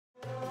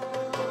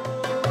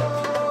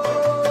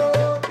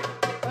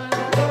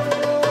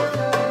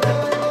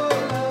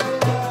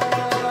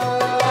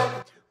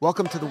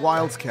Welcome to the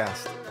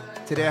Wildscast.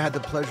 Today I had the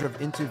pleasure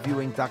of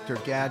interviewing Dr.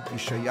 Gad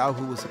Yishayahu,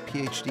 who is a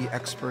PhD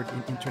expert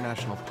in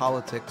international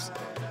politics.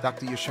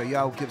 Dr.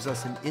 Yishayahu gives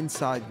us an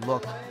inside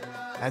look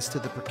as to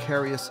the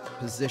precarious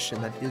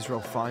position that Israel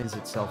finds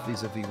itself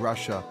vis-a-vis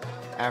Russia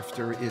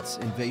after its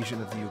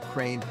invasion of the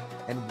Ukraine,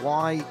 and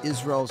why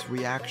Israel's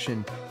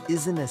reaction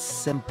isn't as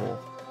simple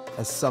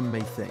as some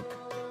may think.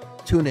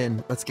 Tune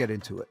in, let's get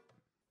into it.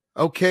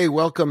 Okay,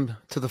 welcome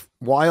to the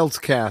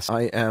Wildscast.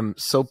 I am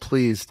so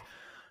pleased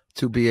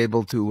to be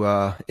able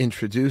to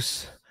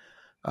introduce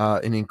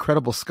an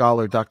incredible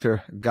scholar,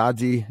 Dr.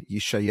 Gadi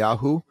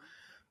Yishayahu,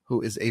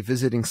 who is a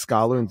visiting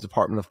scholar in the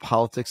Department of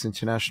Politics,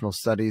 International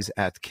Studies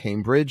at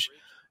Cambridge.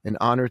 An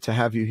honor to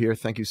have you here.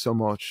 Thank you so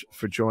much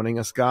for joining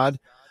us, Gad.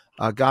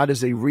 Gad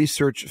is a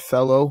research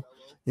fellow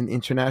in the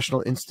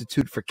International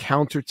Institute for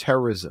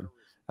Counterterrorism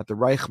at the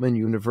Reichman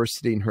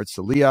University in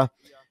Herzliya.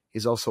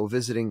 He's also a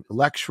visiting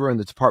lecturer in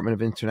the Department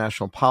of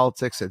International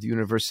Politics at the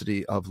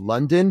University of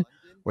London,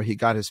 where he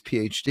got his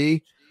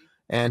PhD.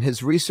 And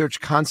his research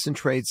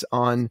concentrates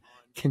on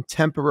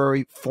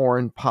contemporary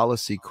foreign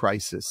policy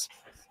crisis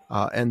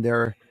and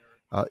their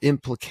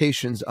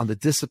implications on the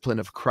discipline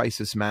of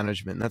crisis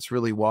management. And that's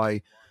really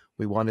why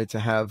we wanted to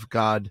have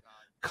Gad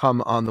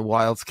come on the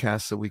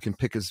Wildscast, so we can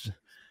pick his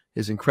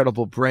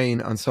incredible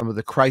brain on some of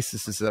the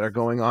crises that are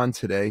going on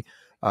today.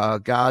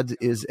 Gad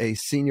is a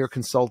senior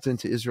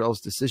consultant to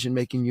Israel's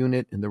decision-making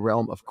unit in the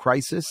realm of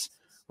crisis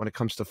when it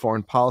comes to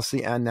foreign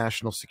policy and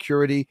national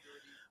security.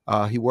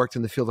 He worked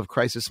in the field of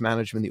crisis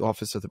management in the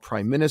Office of the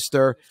Prime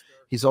Minister.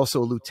 He's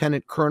also a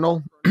lieutenant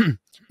colonel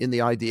in the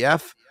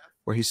IDF,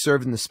 where he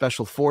served in the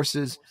Special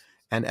Forces,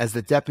 and as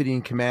the deputy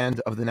in command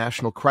of the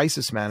National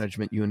Crisis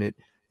Management Unit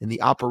in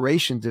the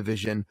Operation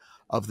Division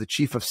of the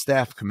Chief of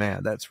Staff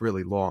Command. That's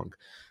really long.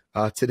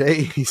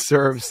 Today, he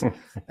serves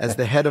as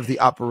the head of the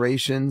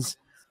operations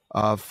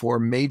for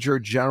Major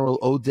General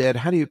Oded.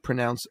 How do you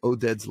pronounce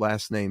Oded's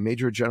last name?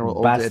 Major General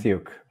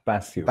Oded.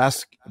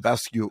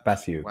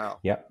 Basyuk. Wow.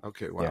 Yeah.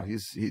 Okay. Wow. Yeah.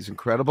 He's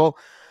incredible.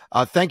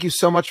 Thank you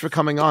so much for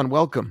coming on.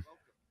 Welcome.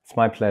 It's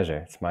my pleasure.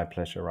 It's my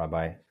pleasure,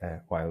 Rabbi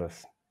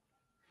Wireless.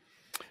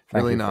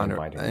 Really an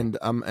honor. And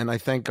I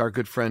thank our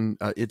good friend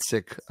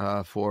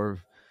Itzik for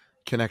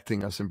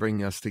connecting us and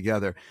bringing us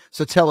together.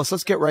 So tell us,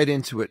 let's get right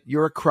into it.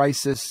 You're a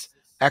crisis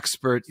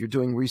expert. You're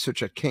doing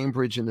research at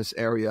Cambridge in this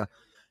area.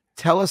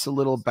 Tell us a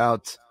little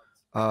about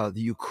the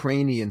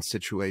Ukrainian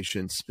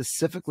situation,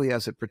 specifically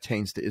as it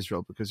pertains to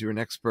Israel, because you're an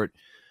expert,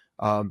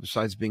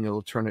 besides being a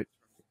lieutenant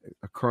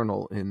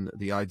colonel in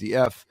the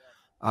IDF.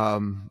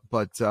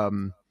 But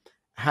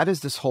how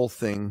does this whole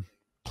thing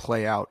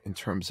play out in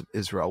terms of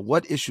Israel?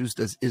 What issues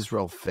does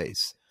Israel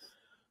face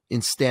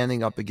in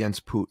standing up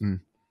against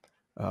Putin?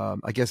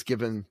 I guess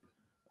given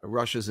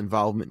Russia's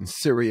involvement in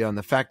Syria and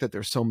the fact that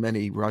there's so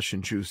many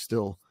Russian Jews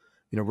still,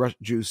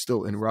 Jews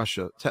still in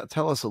Russia.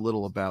 Tell us a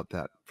little about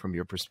that from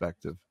your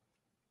perspective.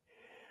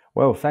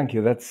 Well, thank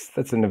you. That's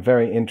a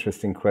very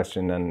interesting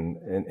question, and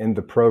in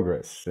the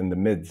progress, in the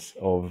midst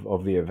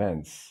of the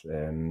events.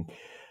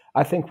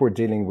 I think we're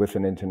dealing with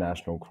an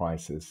international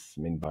crisis.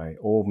 I mean, by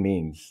all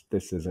means,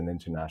 this is an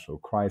international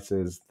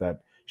crisis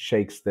that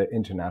shakes the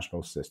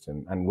international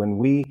system. And when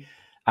we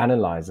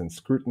analyze and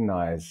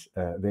scrutinize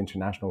the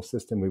international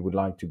system, we would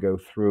like to go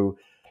through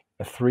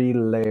a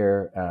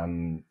three-layer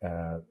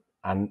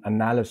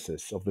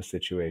analysis of the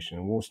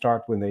situation. We'll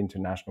start with the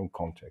international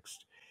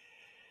context.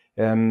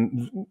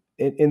 In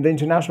the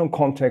international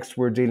context,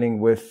 we're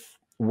dealing with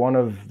one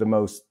of the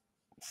most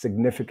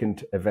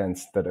significant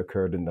events that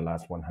occurred in the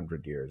last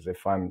 100 years.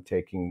 If I'm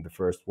taking the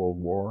First World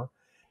War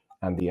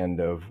and the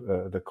end of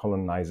the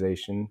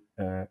colonization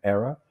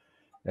era,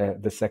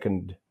 the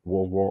Second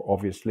World War,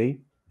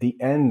 obviously, the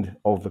end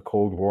of the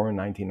Cold War in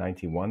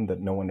 1991 that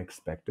no one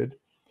expected.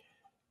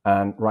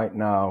 And right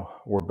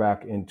now, we're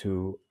back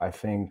into, I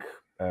think,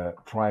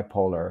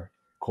 tripolar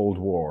Cold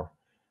War,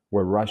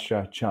 where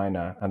Russia,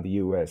 China, and the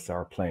US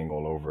are playing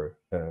all over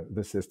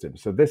the system.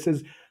 So this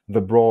is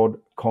the broad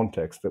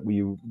context that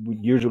we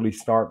usually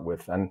start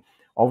with. And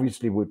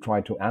obviously, we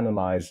try to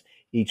analyze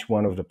each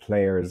one of the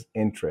players'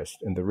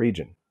 interest in the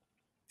region.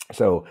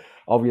 So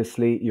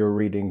obviously, you're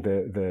reading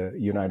the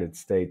United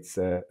States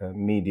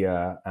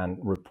media and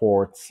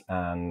reports,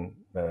 and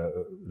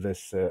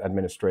this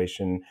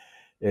administration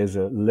is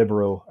a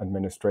liberal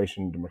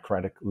administration,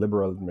 democratic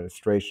liberal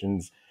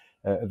administrations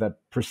that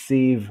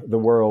perceive the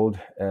world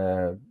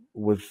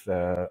with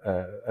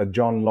a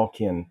John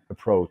Lockean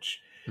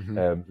approach.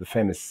 The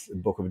famous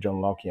book of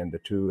John Lockean, The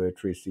Two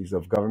Treatises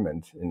of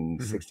Government in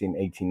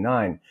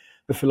 1689.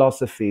 The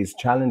philosophy is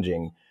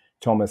challenging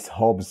Thomas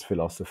Hobbes'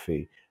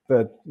 philosophy,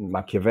 the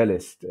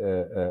Machiavellist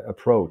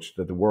approach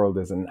that the world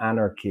is an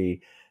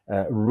anarchy,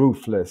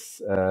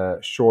 ruthless,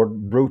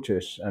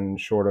 brutish, and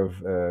short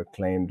of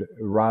claimed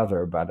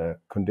rather about a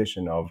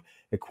condition of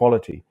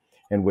equality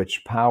in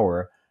which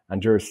power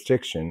and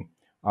jurisdiction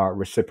are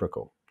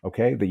reciprocal,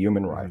 okay? The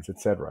human rights,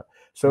 etc.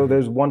 So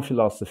there's one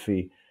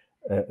philosophy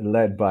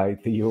led by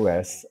the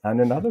US,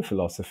 and another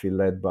philosophy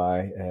led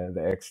by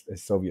the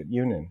ex-Soviet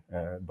Union,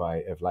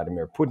 by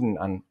Vladimir Putin.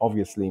 And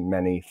obviously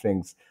many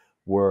things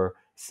were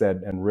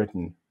said and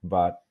written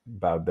about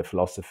the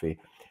philosophy.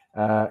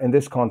 In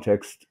this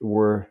context,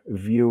 we're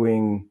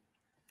viewing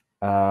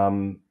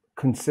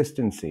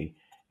consistency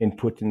in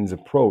Putin's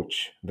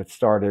approach that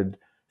started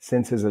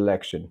since his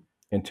election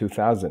in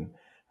 2000.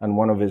 And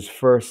one of his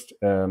first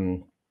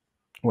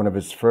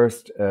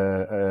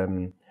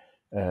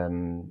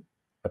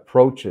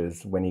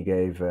approaches when he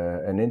gave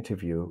an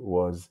interview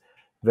was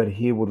that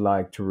he would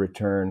like to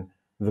return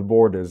the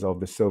borders of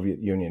the Soviet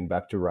Union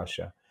back to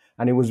Russia.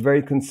 And he was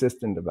very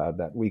consistent about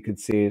that. We could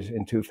see it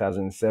in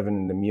 2007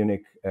 in the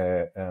Munich,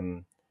 I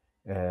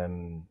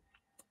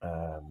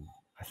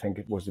think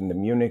it was in the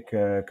Munich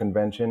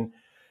convention,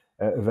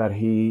 that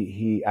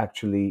he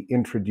actually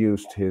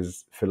introduced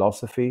his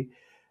philosophy.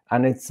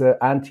 And it's an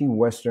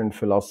anti-Western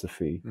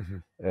philosophy,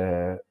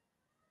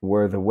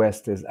 where the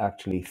West is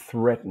actually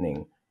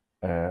threatening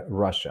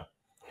Russia.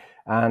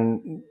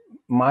 And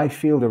my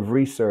field of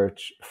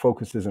research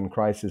focuses on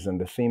crisis, and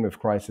the theme of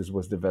crisis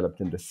was developed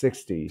in the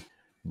 60s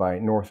by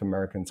North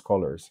American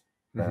scholars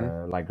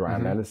like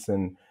Graham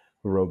Ellison,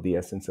 who wrote The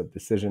Essence of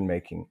Decision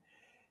Making.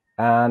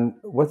 And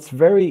what's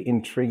very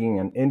intriguing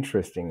and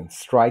interesting and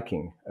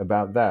striking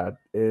about that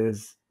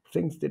is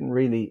things didn't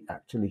really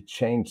actually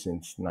change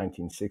since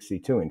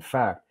 1962. In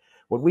fact,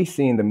 what we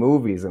see in the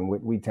movies and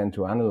what we tend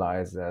to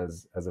analyze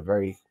as a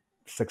very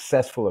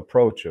successful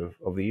approach of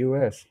the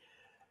US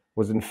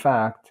was in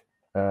fact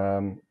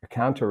a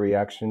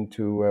counter-reaction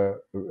to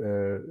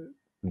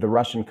the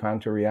Russian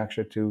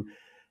counter-reaction to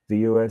the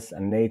US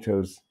and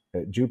NATO's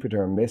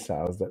Jupiter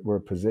missiles that were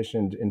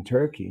positioned in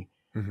Turkey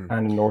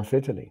and in North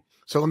Italy.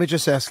 So let me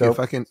just ask you, if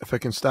I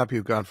can stop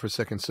you, God, for a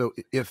second. So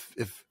if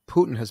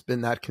Putin has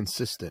been that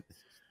consistent,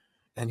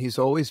 and he's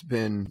always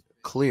been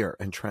clear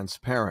and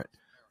transparent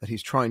that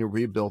he's trying to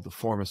rebuild the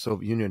former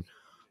Soviet Union,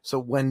 so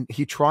when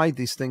he tried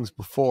these things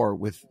before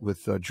with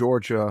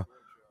Georgia,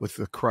 with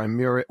the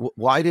Crimea,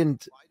 why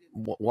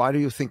do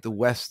you think the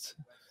West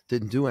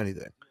didn't do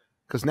anything?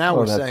 Because now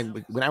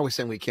we're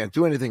saying we can't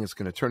do anything. It's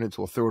going to turn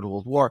into a third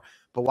world war.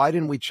 But why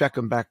didn't we check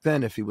him back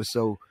then if he was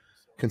so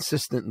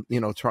consistent,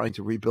 trying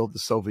to rebuild the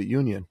Soviet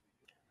Union?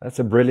 That's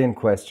a brilliant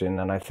question.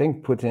 And I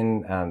think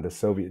Putin and the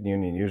Soviet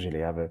Union usually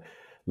have a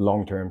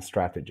long-term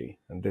strategy.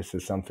 And this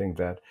is something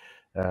that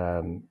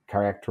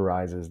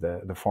characterizes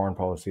the foreign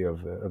policy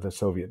of the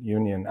Soviet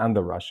Union and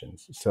the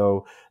Russians.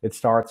 So it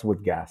starts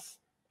with gas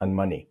and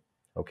money.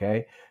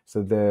 Okay,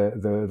 so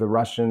the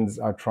Russians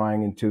are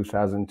trying in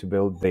 2000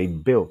 they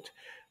built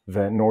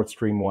the Nord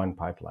Stream 1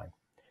 pipeline.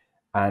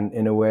 And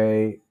in a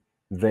way,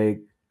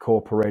 they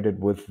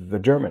cooperated with the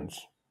Germans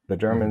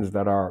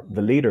that are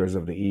the leaders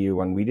of the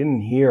EU. And we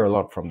didn't hear a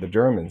lot from the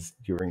Germans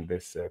during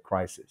this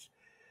crisis.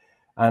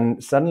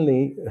 And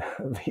suddenly,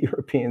 the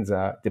Europeans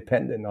are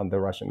dependent on the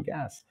Russian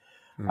gas.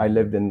 I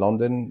lived in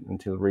London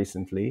until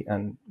recently,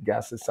 and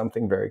gas is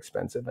something very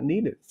expensive and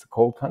needed. It's a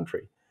cold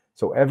country.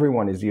 So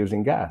everyone is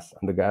using gas,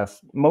 and the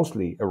gas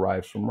mostly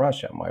arrives from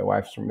Russia. My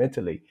wife's from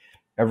Italy.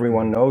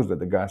 Everyone knows that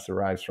the gas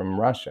arrives from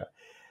Russia.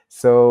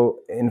 So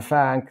in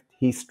fact,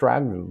 he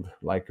strangled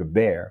like a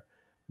bear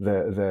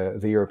the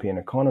European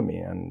economy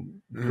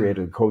and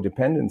created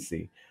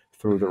codependency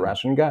through the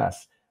Russian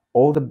gas.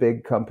 All the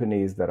big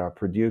companies that are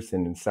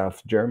producing in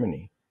South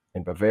Germany,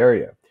 in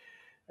Bavaria,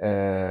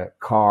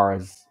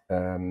 cars,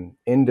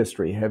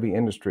 industry, heavy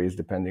industry is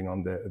depending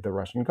on the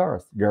Russian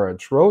cars. Gerhard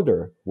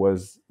Schroeder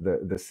was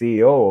the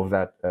CEO of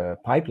that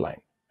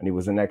pipeline, and he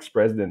was an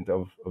ex-president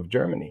of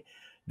Germany.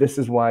 This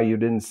is why you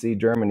didn't see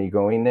Germany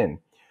going in.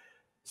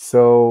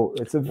 So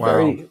it's a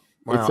very...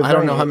 Wow. I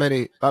don't know how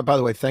many... by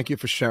the way, thank you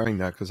for sharing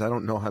that, because I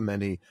don't know how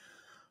many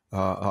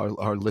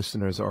our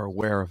listeners are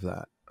aware of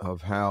that,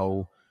 of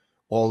how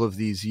all of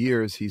these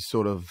years he's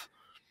sort of,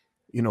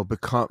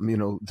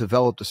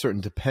 developed a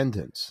certain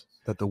dependence,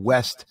 that the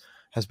West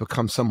has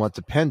become somewhat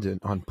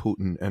dependent on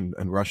Putin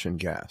and Russian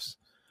gas.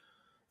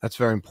 That's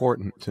very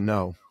important to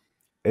know.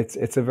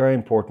 It's a very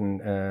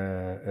important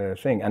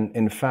thing. And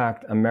in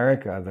fact,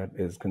 America, that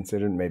is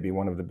considered maybe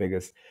one of the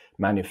biggest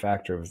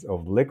manufacturers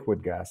of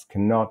liquid gas,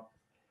 cannot...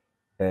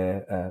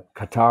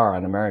 Qatar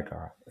and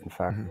America, in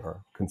fact,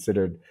 are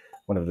considered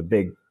one of the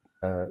big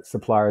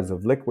suppliers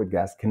of liquid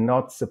gas,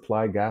 cannot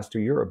supply gas to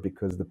Europe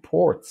because the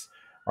ports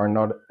are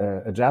not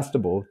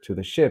adjustable to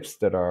the ships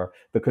that are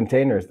the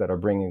containers that are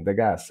bringing the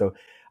gas. So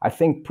I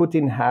think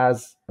Putin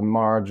has a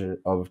margin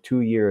of 2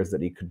 years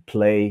that he could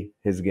play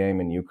his game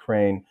in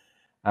Ukraine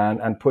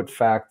and put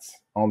facts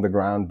on the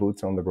ground,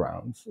 boots on the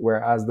ground.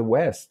 Whereas the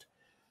West,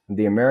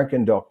 the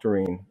American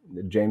doctrine,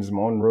 the James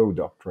Monroe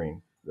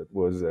doctrine, that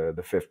was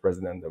the fifth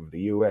president of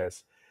the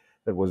US,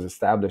 that was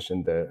established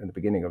in the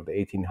beginning of the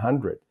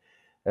 1800s,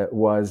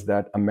 was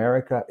that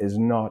America is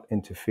not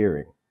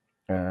interfering.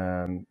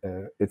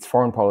 Its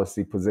foreign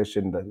policy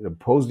position that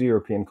opposed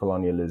European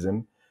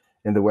colonialism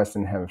in the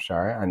Western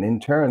Hemisphere, and in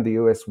turn the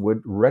US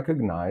would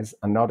recognize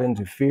and not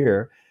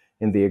interfere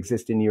in the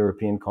existing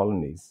European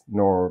colonies,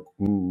 nor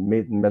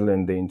meddle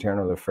in the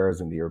internal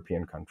affairs in the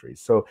European countries.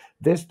 So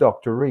this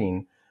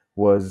doctrine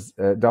was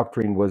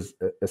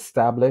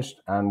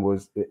established, and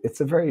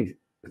it's a very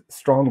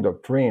strong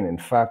doctrine. In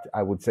fact,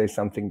 I would say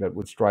something that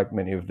would strike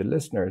many of the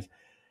listeners.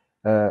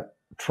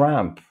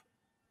 Trump,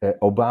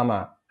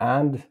 Obama,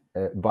 and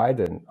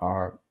Biden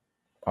are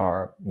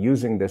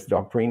using this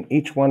doctrine,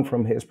 each one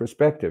from his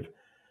perspective.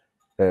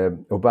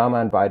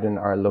 Obama and Biden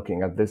are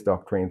looking at this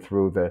doctrine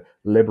through the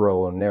liberal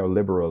or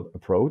neoliberal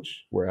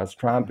approach, whereas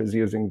Trump is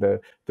using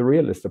the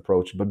realist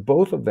approach. But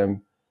both of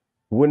them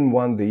wouldn't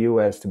want the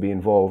US to be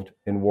involved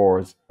in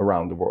wars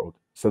around the world.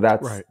 So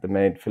that's the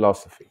main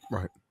philosophy.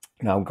 Right.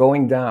 Now,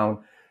 going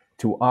down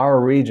to our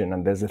region,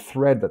 and there's a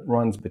thread that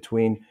runs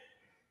between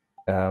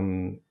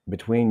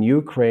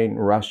Ukraine,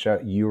 Russia,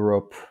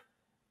 Europe,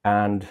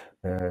 and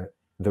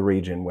the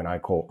region, when I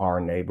call our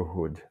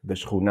neighborhood, the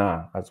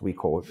Shchuna, as we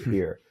call it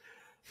here.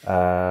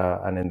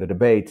 And in the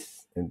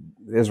debates in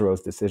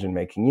Israel's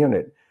decision-making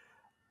unit,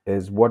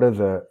 is what are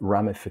the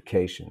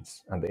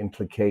ramifications and the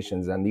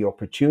implications and the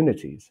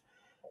opportunities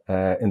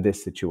in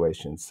this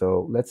situation.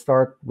 So let's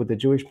start with the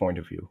Jewish point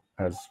of view,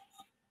 as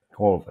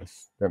all of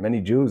us. There are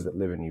many Jews that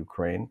live in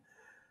Ukraine.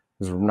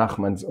 There's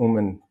Nachman's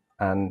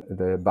and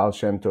the Baal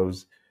Shem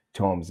Tov's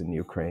tombs in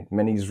Ukraine.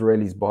 Many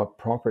Israelis bought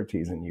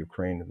properties in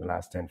Ukraine in the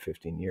last 10,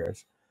 15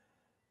 years.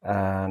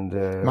 And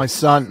my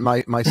son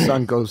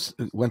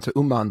went to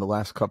Uman the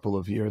last couple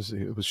of years.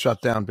 It was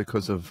shut down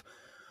because of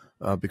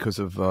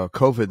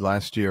COVID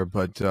last year.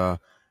 But I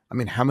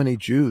mean, how many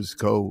Jews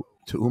go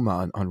to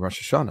Uman on Rosh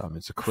Hashanah? I mean,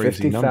 it's a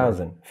crazy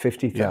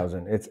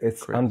 50,000. It's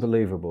crazy.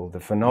 Unbelievable. The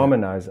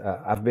phenomena is,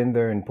 I've been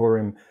there in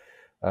Purim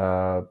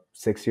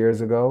 6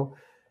 years ago,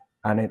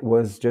 and it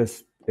was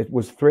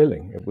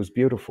thrilling. It was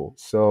beautiful.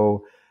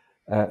 So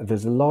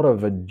there's a lot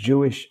of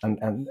Jewish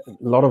and a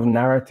lot of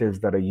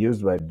narratives that are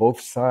used by both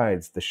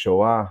sides. The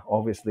Shoah,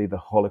 obviously the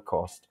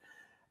Holocaust,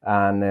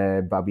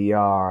 and Babi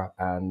Yar,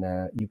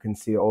 and you can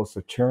see also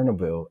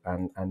Chernobyl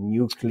and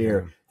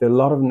nuclear. Yeah. There are a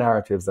lot of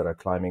narratives that are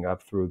climbing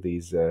up through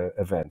these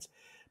events.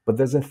 But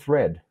there's a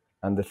thread,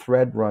 and the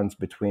thread runs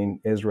between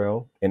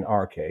Israel, in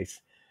our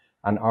case,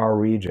 and our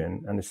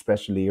region, and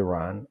especially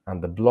Iran,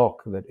 and the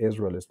bloc that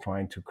Israel is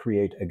trying to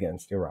create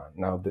against Iran.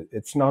 Now,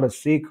 it's not a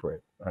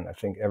secret, and I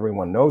think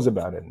everyone knows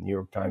about it. New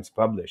York Times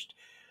published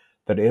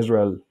that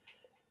Israel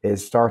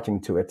is starting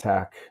to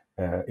attack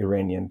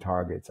Iranian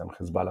targets and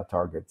Hezbollah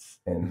targets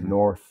in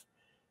north,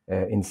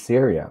 in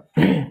Syria,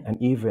 and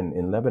even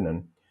in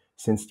Lebanon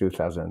since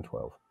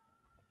 2012.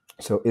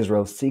 So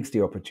Israel seeks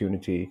the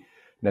opportunity.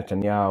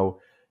 Netanyahu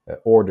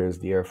orders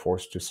the Air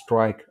Force to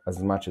strike as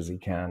much as he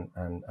can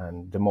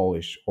and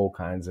demolish all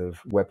kinds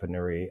of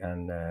weaponry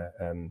and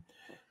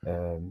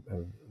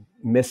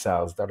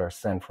missiles that are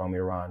sent from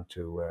Iran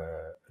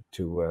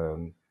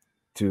to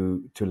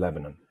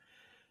Lebanon.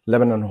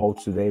 Lebanon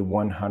holds today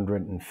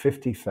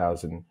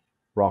 150,000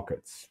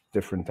 rockets,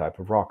 different type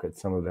of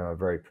rockets. Some of them are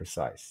very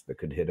precise. They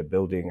could hit a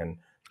building and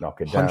knock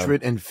it down.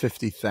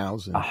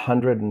 150,000.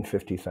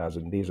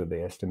 150,000. These are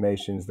the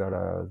estimations that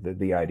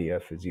the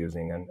IDF is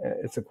using, and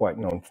it's a quite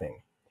known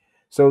thing.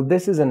 So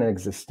this is an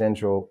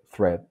existential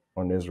threat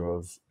on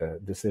Israel's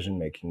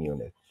decision-making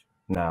unit.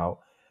 Now,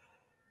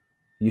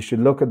 you should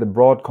look at the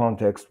broad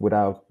context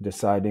without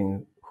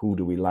deciding who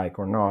do we like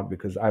or not,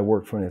 because I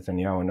worked for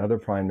Netanyahu and other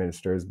prime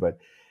ministers, but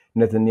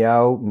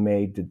Netanyahu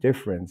made the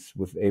difference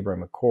with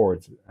Abraham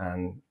Accords,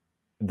 and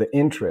the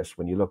interest,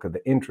 when you look at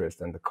the interest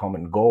and the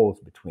common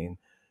goals between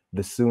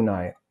the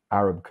Sunni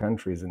Arab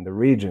countries in the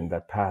region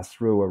that passed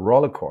through a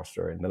roller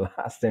coaster in the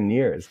last 10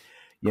 years.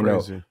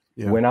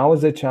 When I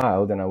was a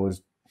child and I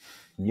was,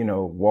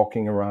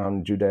 walking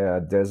around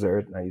Judea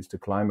desert, I used to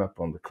climb up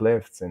on the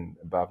cliffs and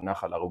above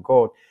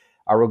Nahal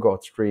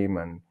Aragot stream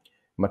and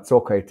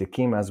Matzoka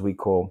Tekim, as we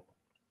call.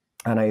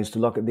 And I used to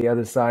look at the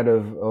other side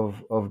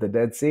of the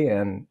Dead Sea,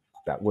 and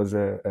that was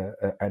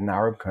an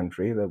Arab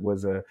country that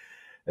was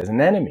as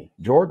an enemy,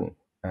 Jordan.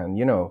 And,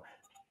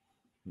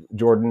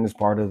 Jordan is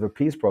part of the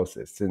peace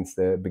process since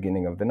the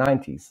beginning of the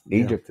 90s.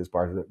 Egypt is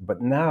part of it.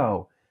 But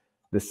now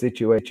the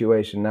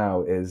situation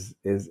now is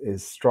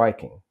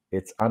striking.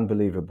 It's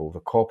unbelievable.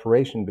 The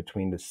cooperation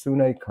between the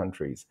Sunni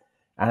countries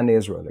and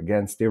Israel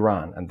against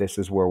Iran, and this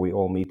is where we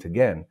all meet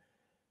again,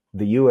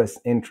 the US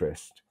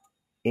interest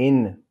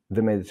in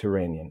the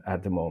Mediterranean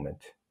at the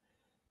moment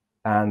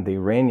and the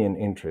Iranian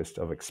interest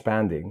of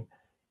expanding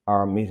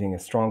are meeting a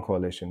strong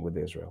coalition with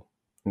Israel.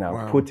 Now,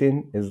 wow.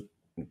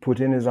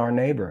 Putin is our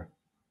neighbor.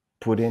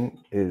 Putin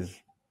is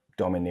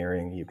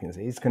domineering, you can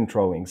say. He's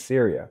controlling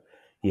Syria.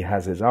 He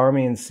has his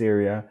army in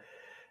Syria,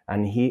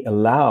 and he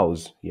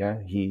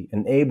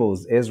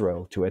enables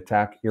Israel to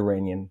attack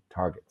Iranian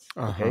targets.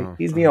 Okay?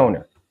 He's the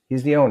owner.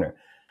 He's the owner.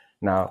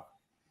 Now,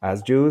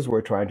 as Jews,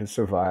 we're trying to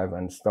survive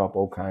and stop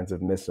all kinds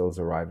of missiles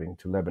arriving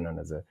to Lebanon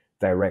as a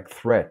direct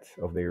threat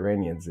of the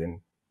Iranians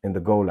in the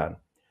Golan.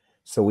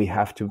 So we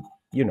have to,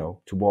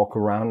 to walk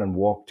around and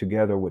walk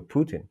together with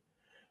Putin.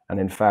 And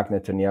in fact,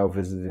 Netanyahu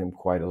visited him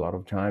quite a lot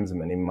of times. And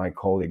many of my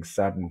colleagues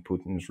sat in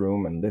Putin's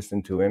room and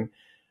listened to him.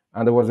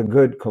 And there was a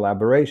good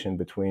collaboration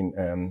between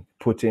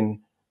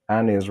Putin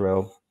and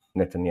Israel,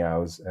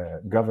 Netanyahu's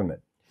government.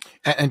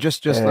 And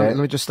just let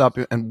me just stop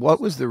you. And what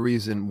was the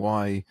reason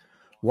why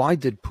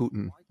did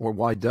Putin, or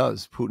why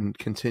does Putin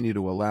continue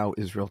to allow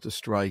Israel to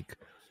strike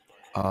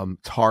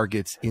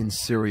targets in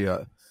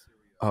Syria?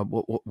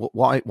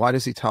 Why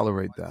does he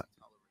tolerate that?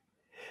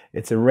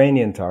 It's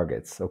Iranian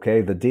targets,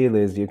 okay? The deal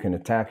is you can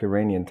attack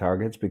Iranian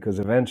targets because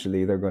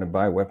eventually they're going to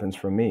buy weapons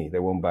from me. They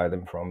won't buy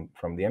them from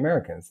the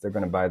Americans. They're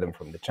going to buy them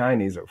from the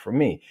Chinese or from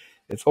me.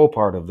 It's all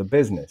part of the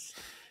business.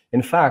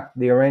 In fact,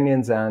 the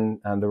Iranians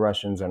and the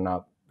Russians are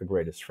not the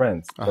greatest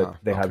friends, but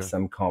they have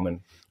some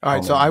common. All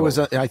right, so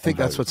I think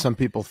that's what some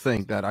people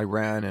think, that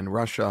Iran and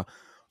Russia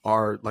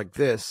are like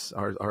this,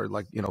 are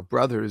like,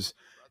 brothers,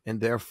 and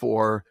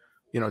therefore,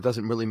 it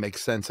doesn't really make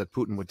sense that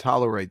Putin would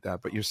tolerate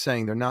that. But you're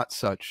saying they're not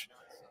such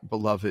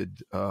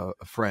beloved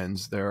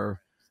friends.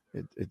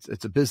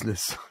 It's a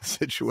business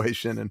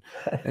situation,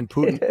 and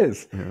Putin it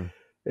is. Yeah.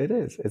 It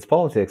is. It's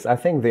politics. I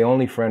think the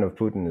only friend of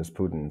Putin is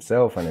Putin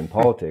himself, and in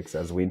politics,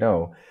 as we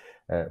know,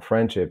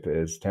 friendship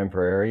is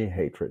temporary,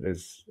 hatred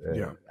is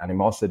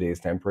animosity is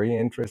temporary,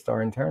 interests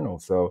are internal.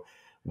 So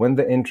when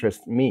the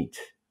interests meet,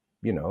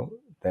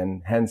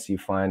 then hence you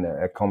find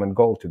a common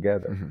goal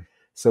together. Mm-hmm.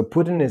 So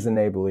Putin is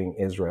enabling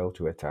Israel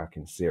to attack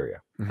in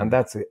Syria, mm-hmm. and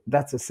that's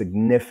a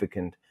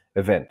significant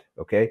event.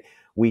 Okay,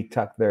 we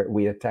attacked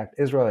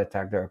Israel,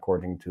 attacked there,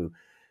 according to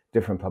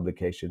different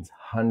publications,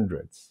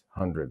 hundreds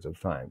of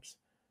times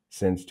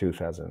since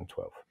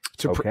 2012.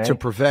 To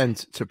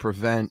prevent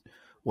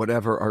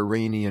whatever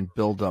Iranian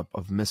buildup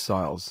of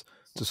missiles,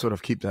 to sort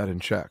of keep that in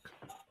check.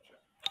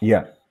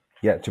 Yeah,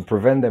 to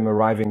prevent them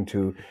arriving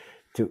to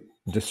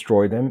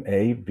destroy them.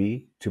 A,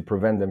 B, to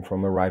prevent them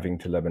from arriving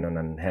to Lebanon,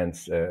 and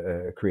hence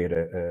create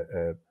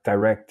a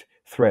direct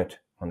threat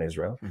on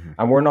Israel. Mm-hmm.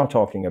 And we're not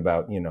talking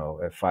about a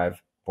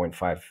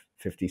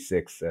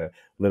 5.556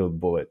 little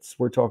bullets.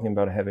 We're talking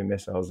about heavy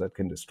missiles that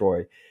can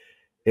destroy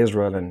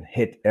Israel and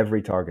hit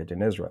every target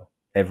in Israel.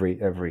 Every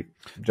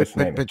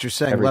but you're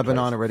saying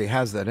Lebanon already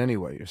has that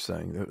anyway. You're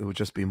saying it would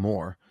just be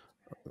more.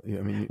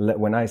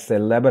 When I say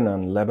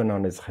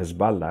Lebanon is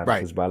Hezbollah.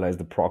 Right. Hezbollah is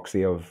the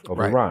proxy of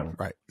Iran.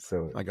 Right.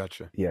 So I got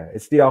you. Yeah,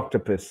 it's the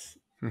octopus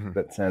mm-hmm.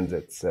 that sends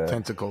its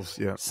tentacles.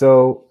 Yeah.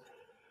 So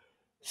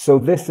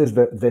this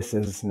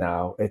is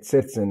now, it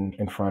sits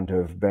in front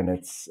of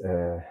Bennett's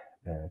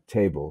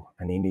table,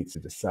 and he needs to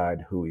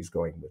decide who he's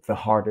going with. The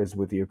heart is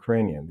with the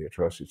Ukrainian. The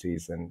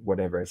atrocities and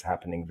whatever is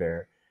happening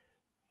there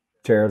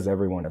tears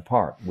everyone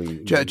apart.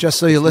 Just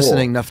so you're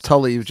listening,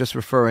 Naftali, you're just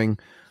referring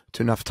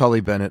to Naftali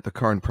Bennett, the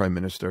current Prime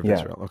Minister of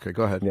Israel. Okay,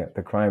 go ahead. Yeah,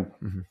 the Prime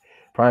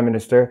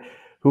Minister,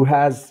 who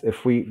has,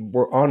 if we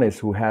were honest,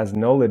 who has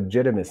no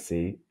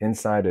legitimacy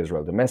inside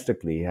Israel.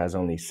 Domestically, he has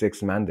only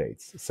 6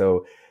 mandates.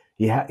 So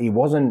he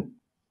wasn't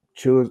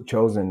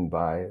chosen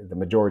by the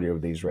majority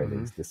of the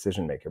Israelis,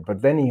 decision maker.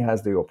 But then he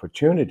has the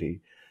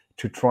opportunity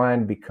to try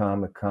and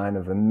become a kind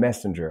of a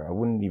messenger. I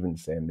wouldn't even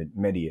say a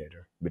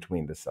mediator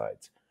between the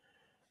sides.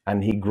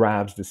 And he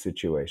grabs the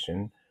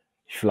situation,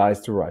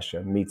 flies to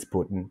Russia, meets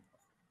Putin,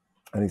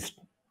 and he's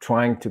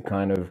trying to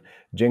kind of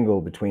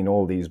jingle between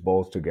all these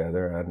balls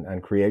together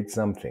and create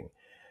something.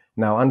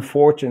 Now,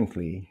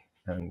 unfortunately,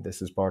 and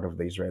this is part of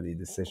the Israeli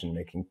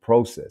decision-making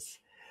process,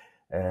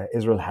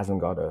 Israel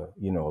hasn't got a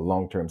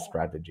long-term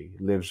strategy.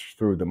 It lives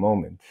through the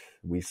moment.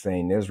 We say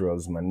in Israel,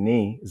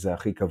 "Zmani ze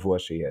achi kavua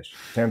sheyesh."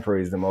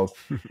 Temporary is the most.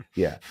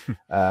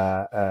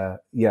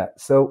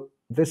 So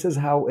this is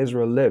how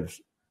Israel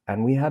lives.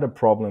 And we had a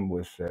problem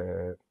with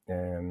the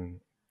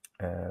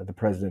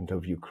president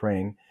of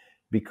Ukraine,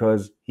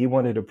 because he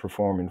wanted to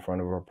perform in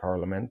front of our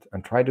parliament.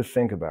 And try to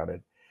think about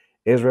it.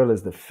 Israel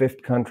is the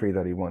 5th country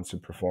that he wants to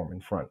perform in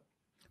front.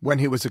 When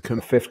he was the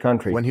 5th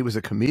country. When he was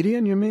a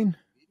comedian, you mean?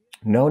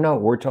 No,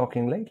 we're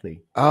talking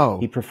lately. Oh.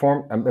 He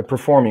performed,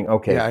 performing,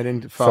 okay. Yeah, I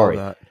didn't follow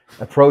that.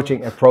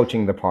 Approaching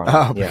the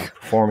parliament. Yeah,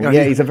 performing.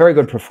 He's a very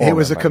good performer. He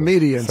was a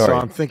comedian, so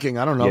I'm thinking,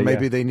 I don't know,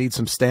 maybe they need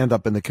some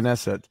stand-up in the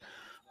Knesset.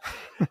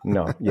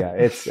 No,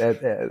 it's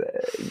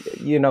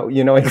you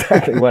know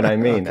exactly what I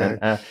mean.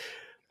 Okay.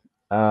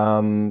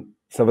 And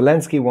so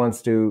Zelensky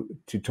wants to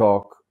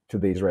talk to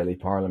the Israeli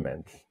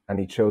parliament, and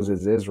he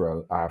chooses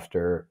Israel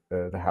after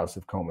the House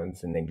of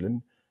Commons in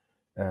England,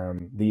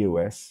 the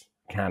US,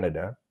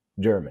 Canada,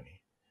 Germany.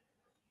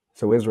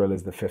 So Israel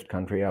is the 5th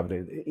country. Of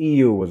the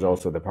EU was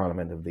also the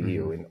parliament of the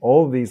EU. In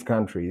all these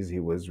countries, he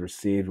was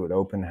received with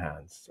open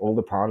hands. All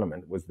the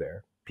parliament was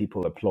there.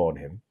 People applaud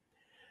him.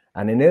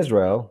 And in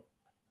Israel,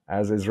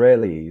 as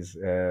Israelis,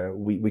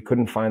 we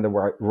couldn't find the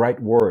right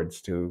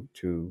words to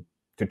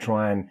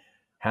try and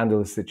handle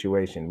the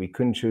situation. We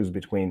couldn't choose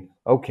between,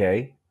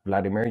 okay,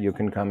 Vladimir, you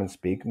can come and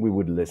speak. We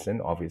would listen,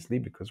 obviously,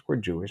 because we're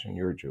Jewish and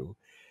you're Jew,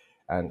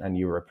 and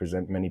you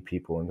represent many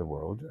people in the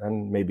world.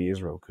 And maybe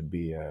Israel could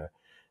be a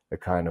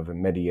kind of a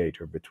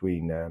mediator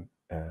between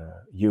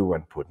you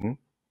and Putin.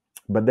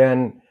 But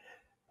then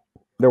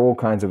there are all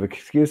kinds of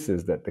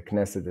excuses that the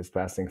Knesset is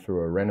passing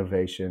through a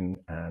renovation,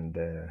 and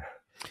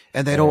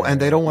they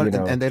don't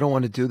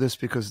want to do this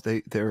because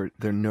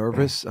they're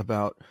nervous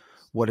about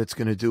what it's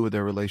going to do with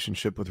their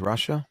relationship with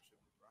Russia?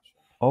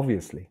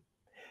 Obviously.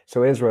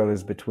 So Israel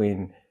is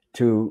between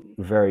two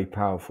very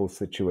powerful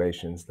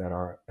situations that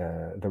are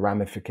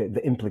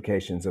the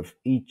implications of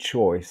each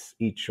choice.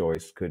 Each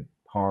choice could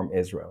harm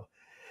Israel.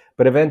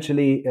 But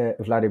eventually,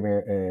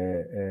 Vladimir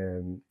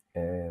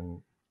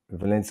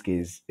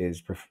Zelensky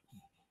is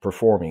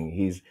performing.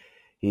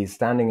 He's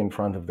standing in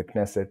front of the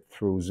Knesset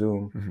through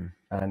Zoom,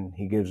 and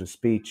he gives a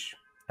speech,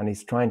 and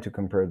he's trying to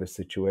compare the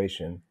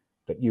situation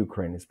that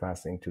Ukraine is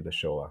passing to the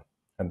Shoah,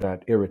 and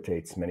that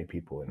irritates many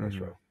people in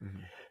Israel.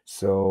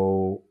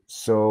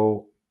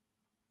 So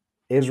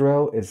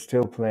Israel is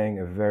still playing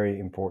a very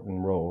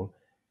important role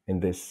in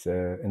this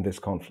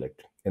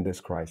conflict, in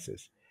this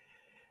crisis.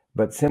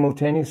 But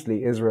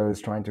simultaneously, Israel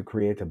is trying to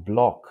create a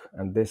bloc,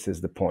 and this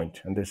is the point,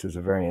 and this is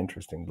a very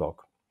interesting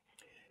bloc.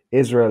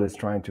 Israel is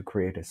trying to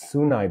create a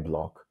Sunni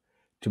bloc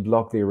to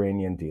block the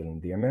Iranian deal and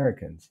the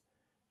Americans.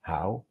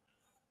 How?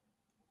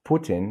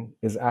 Putin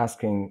is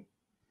asking,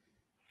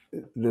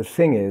 the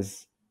thing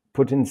is,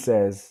 Putin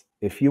says,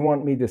 if you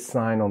want me to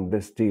sign on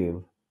this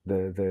deal,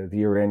 the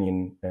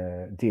Iranian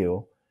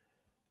deal,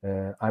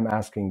 I'm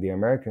asking the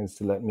Americans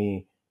to let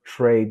me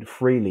trade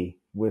freely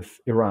with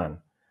Iran.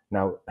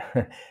 Now,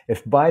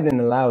 if Biden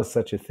allows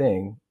such a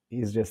thing,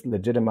 he's just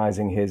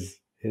legitimizing his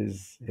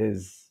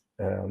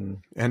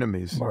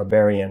Enemies.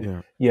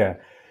 barbarian. Yeah.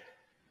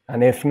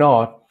 And if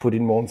not,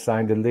 Putin won't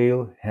sign the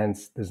deal,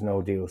 hence there's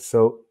no deal.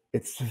 So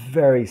it's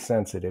very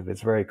sensitive.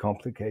 It's very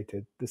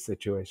complicated, the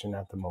situation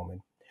at the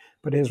moment.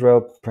 But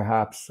Israel,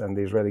 perhaps, and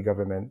the Israeli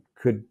government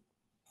could,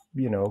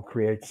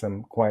 create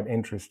some quite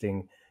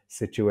interesting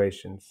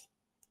situations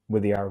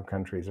with the Arab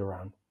countries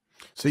around.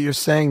 So you're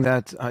saying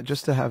that,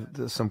 just to have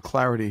some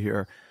clarity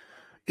here,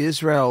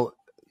 Israel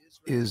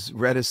is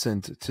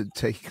reticent to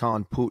take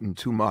on Putin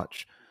too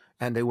much,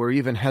 and they were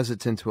even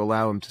hesitant to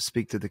allow him to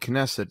speak to the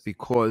Knesset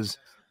because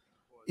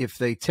if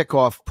they tick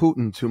off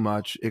Putin too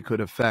much, it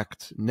could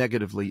affect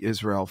negatively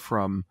Israel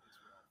from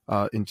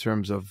in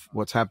terms of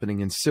what's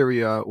happening in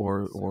Syria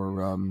or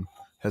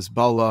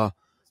Hezbollah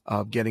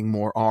getting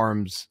more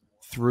arms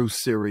through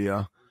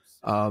Syria.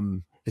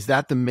 Is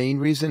that the main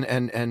reason?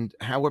 And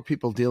how are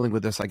people dealing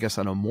with this, I guess,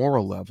 on a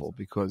moral level?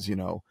 Because,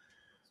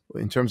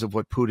 in terms of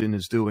what Putin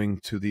is doing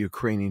to the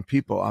Ukrainian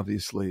people,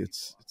 obviously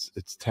it's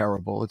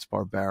terrible, it's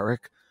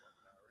barbaric.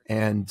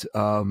 And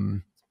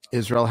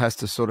Israel has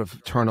to sort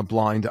of turn a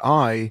blind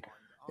eye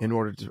in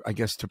order to, I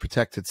guess, to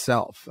protect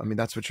itself. I mean,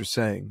 that's what you're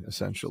saying,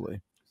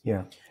 essentially.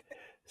 Yeah.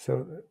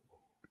 So,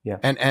 yeah.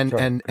 And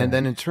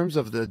then in terms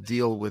of the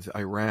deal with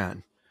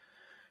Iran,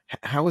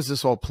 how is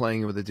this all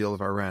playing with the deal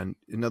of Iran?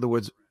 In other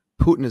words,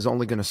 Putin is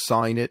only going to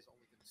sign it.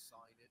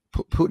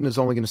 Putin is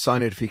only going to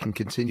sign it if he can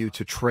continue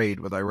to trade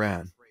with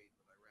Iran.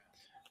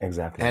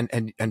 Exactly. And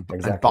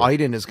exactly.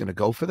 Biden is going to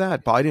go for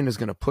that. Biden is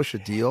going to push a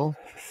deal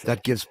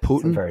that gives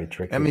Putin. Very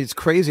tricky. I mean, it's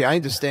crazy. I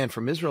understand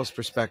from Israel's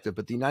perspective,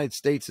 but the United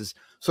States is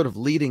sort of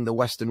leading the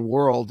Western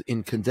world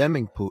in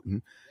condemning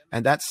Putin.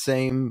 And that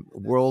same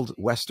world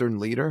Western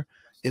leader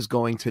is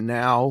going to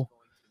now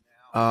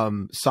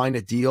sign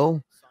a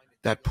deal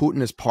that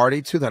Putin is party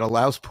to that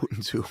allows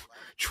Putin to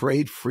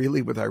trade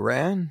freely with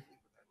Iran.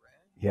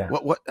 Yeah.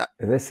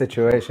 This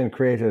situation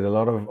created a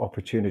lot of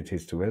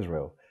opportunities to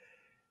Israel,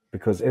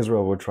 because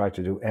Israel would try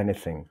to do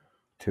anything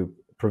to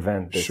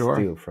prevent this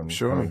deal from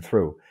coming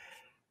through.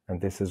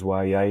 And this is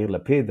why Yair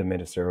Lapid, the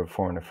Minister of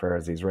Foreign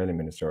Affairs, the Israeli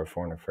Minister of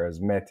Foreign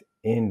Affairs, met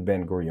in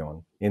Ben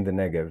Gurion, in the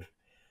Negev,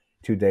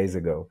 2 days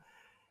ago.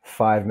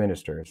 5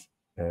 ministers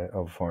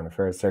of Foreign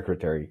Affairs,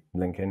 Secretary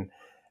Blinken,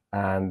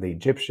 and the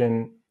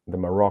Egyptian, the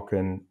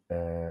Moroccan,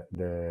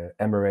 the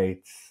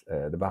Emirates,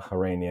 the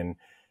Bahrainian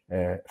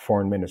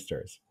foreign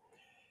ministers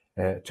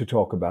to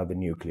talk about the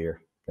nuclear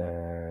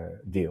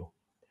deal.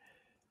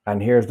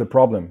 And here's the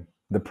problem.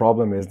 The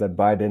problem is that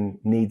Biden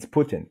needs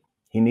Putin.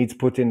 He needs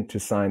Putin to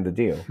sign the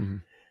deal. Mm-hmm.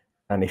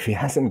 And if he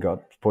hasn't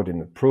got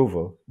Putin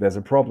approval, there's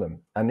a problem.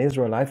 And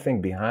Israel, I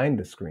think, behind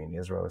the screen,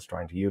 Israel is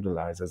trying to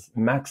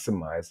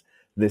maximize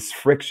this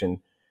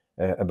friction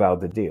about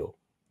the deal.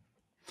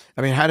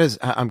 I mean,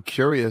 I'm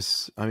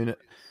curious. I mean,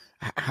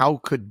 how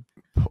could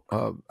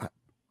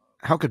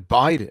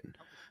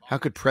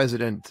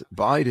President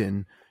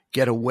Biden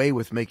get away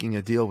with making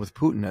a deal with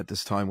Putin at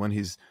this time when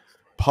he's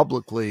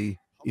publicly,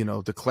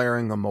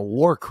 declaring him a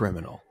war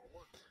criminal?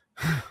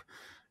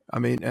 I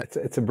mean,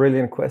 it's a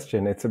brilliant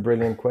question. It's a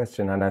brilliant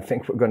question. And I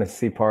think we're going to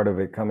see part of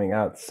it coming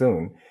out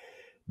soon.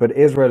 But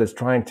Israel is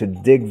trying to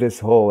dig this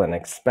hole and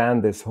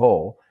expand this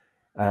hole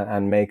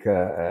and make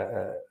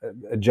a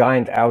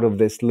giant out of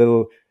this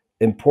little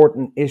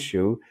important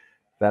issue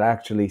that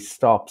actually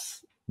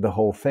stops the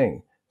whole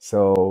thing.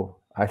 So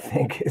I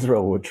think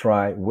Israel would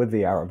try with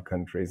the Arab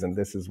countries, and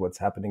this is what's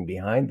happening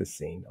behind the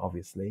scene,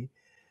 obviously,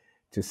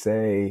 to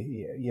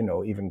say,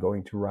 even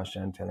going to Russia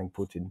and telling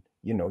Putin,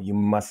 you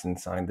mustn't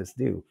sign this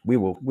deal. We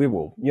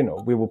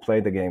will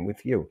play the game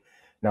with you.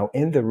 Now,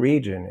 in the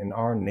region, in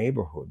our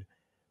neighborhood,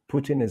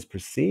 Putin is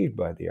perceived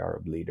by the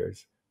Arab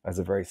leaders as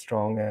a very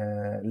strong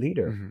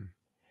leader. Mm-hmm.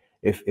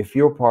 If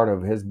you're part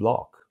of his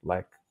bloc,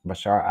 like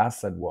Bashar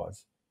Assad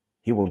was,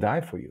 He will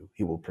die for you.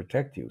 He will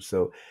protect you.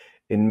 So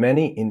in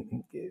many,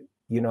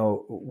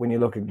 when you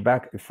look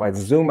back, if I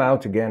zoom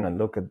out again and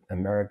look at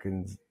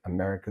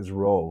America's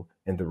role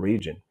in the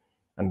region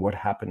and what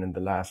happened in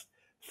the last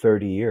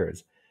 30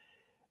 years,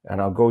 and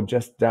I'll go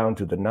just down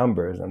to the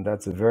numbers, and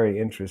that's a very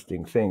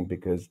interesting thing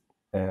because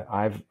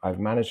I've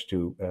managed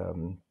to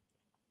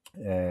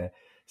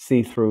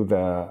see through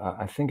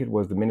I think it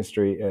was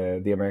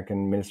the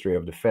American Ministry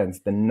of Defense,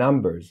 the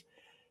numbers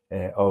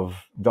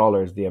of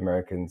dollars the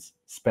Americans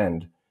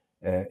spend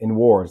in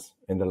wars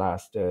in the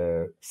last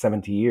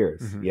 70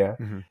 years. Mm-hmm. Yeah.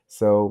 Mm-hmm.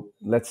 So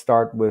let's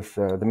start with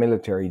the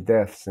military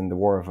deaths in the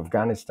war of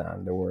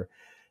Afghanistan. There were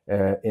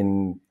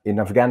in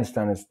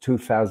Afghanistan is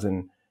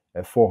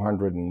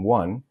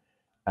 2,401,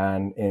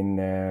 and in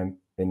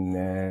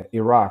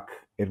Iraq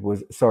it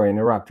was in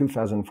Iraq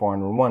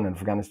 2,401, in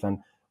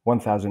Afghanistan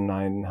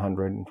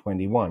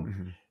 1,921.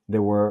 Mm-hmm.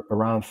 There were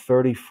around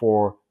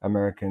 34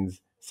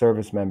 Americans,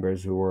 service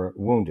members, who were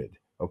wounded.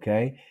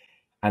 Okay,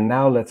 and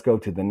now let's go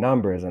to the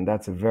numbers, and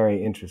that's a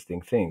very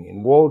interesting thing.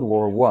 In World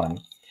War I,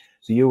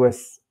 the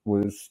U.S.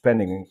 was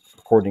spending,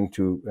 according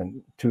to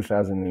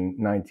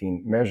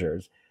 2019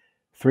 measures,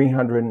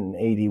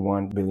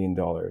 $381 billion.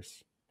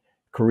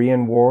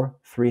 Korean War,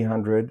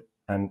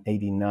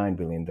 $389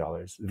 billion.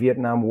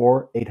 Vietnam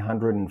War,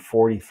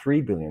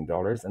 $843 billion.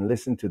 And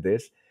listen to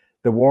this,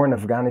 the war in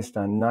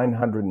Afghanistan,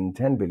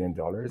 $910 billion.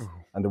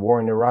 And the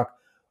war in Iraq,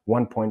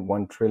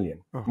 $1.1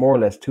 trillion, more or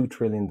less $2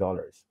 trillion.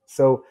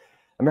 So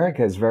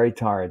America is very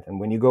tired. And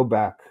when you go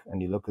back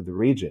and you look at the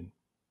region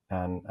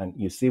and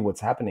you see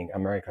what's happening,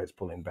 America is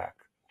pulling back.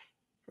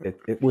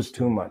 It was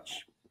too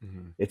much.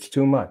 Mm-hmm. It's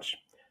too much.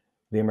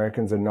 The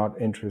Americans are not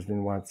interested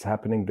in what's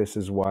happening. This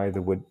is why they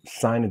would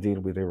sign a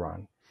deal with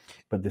Iran.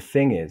 But the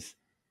thing is,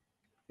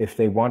 if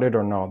they want it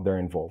or not, they're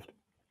involved.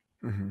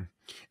 Mm-hmm.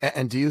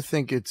 And do you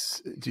think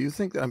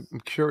I'm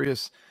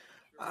curious,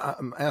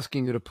 I'm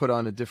asking you to put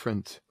on a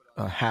different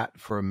hat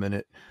for a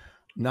minute,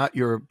 not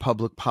your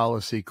public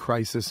policy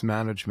crisis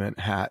management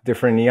hat.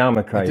 Different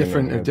yarmulke. A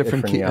different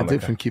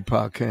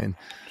kippah, Kane.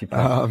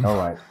 All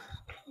right.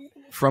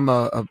 From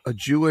a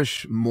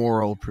Jewish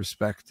moral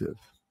perspective,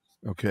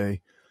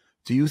 okay,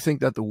 do you think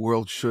that the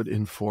world should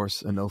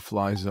enforce a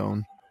no-fly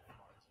zone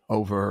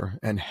over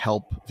and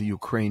help the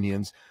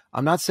Ukrainians?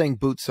 I'm not saying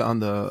boots on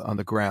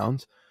the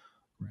ground,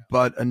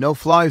 but a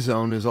no-fly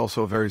zone is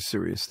also a very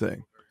serious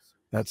thing.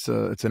 It's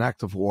an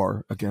act of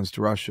war against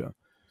Russia.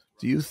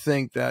 Do you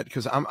think that,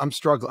 because I'm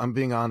struggling, I'm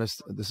being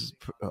honest, this is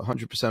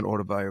 100%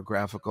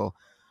 autobiographical.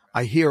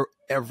 I hear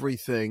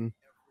everything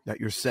that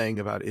you're saying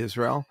about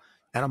Israel,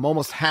 and I'm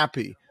almost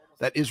happy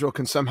that Israel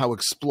can somehow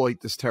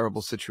exploit this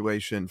terrible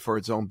situation for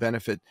its own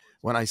benefit.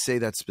 When I say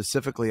that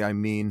specifically, I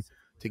mean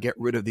to get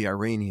rid of the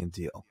Iranian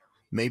deal.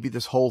 Maybe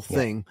this whole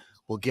thing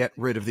will get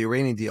rid of the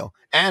Iranian deal.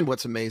 And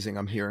what's amazing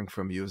I'm hearing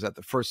from you is that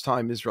the first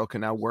time Israel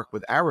can now work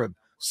with Arab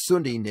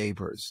Sunni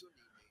neighbors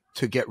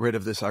to get rid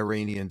of this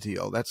Iranian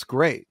deal. That's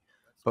great.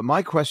 But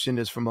my question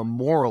is, from a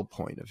moral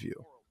point of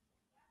view,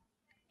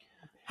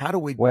 how do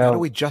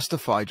we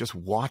justify just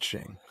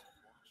watching,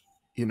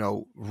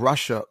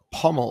 Russia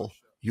pummel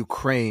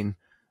Ukraine,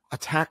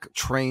 attack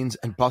trains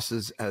and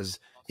buses as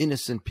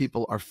innocent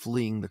people are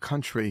fleeing the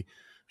country?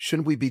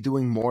 Shouldn't we be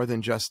doing more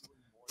than just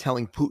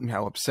telling Putin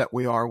how upset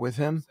we are with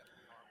him?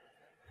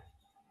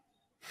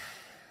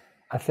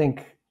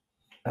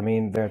 I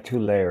mean, there are two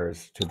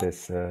layers to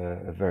this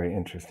very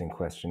interesting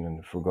question. And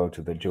if we go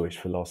to the Jewish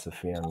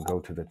philosophy and go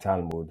to the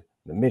Talmud,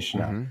 the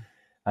Mishnah,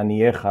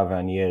 Aniyecha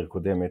v'aniyer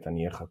kodemet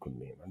aniyecha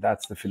kodmim. And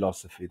that's the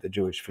philosophy, the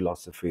Jewish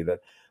philosophy that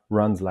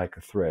runs like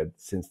a thread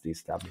since the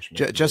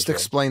establishment. Just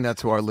explain that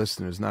to our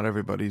listeners. Not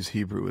everybody's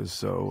Hebrew is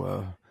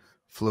so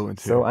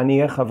fluent here. So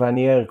Aniyecha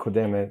v'aniyer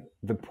kodemet,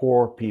 the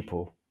poor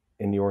people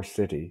in your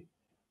city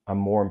are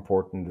more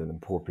important than the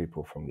poor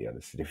people from the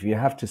other city. If you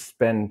have to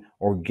spend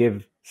or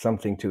give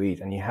something to eat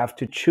and you have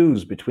to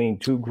choose between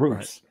two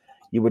groups,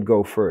 you would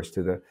go first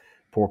to the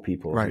poor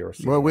people of your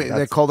city. Well,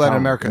 they call that in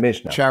America,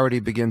 Mishnah. Charity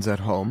begins at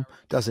home.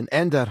 Doesn't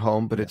end at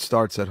home, but it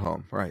starts at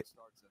home. Right.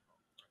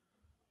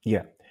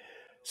 Yeah.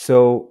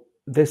 So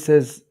this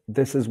is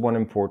one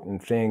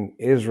important thing.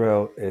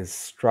 Israel is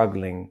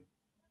struggling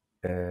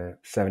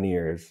 7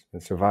 years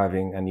and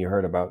surviving, and you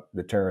heard about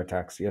the terror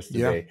attacks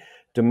yesterday. Yeah.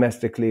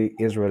 Domestically,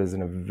 Israel is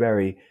in a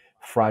very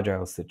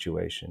fragile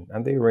situation,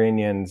 and the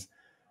Iranians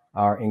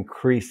are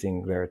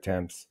increasing their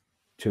attempts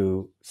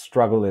to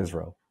struggle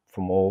Israel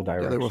from all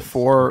directions. Yeah, there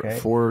were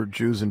four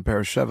Jews in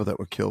Beersheba that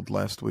were killed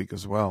last week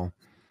as well.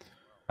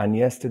 And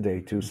yesterday,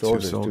 two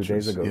soldiers 2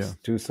 days ago,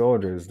 two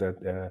soldiers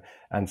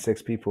and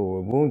 6 people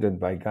were wounded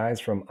by guys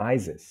from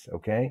ISIS.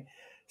 Okay,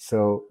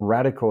 so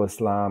radical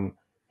Islam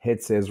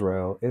hits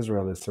Israel.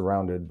 Israel is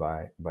surrounded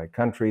by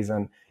countries,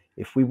 and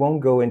if we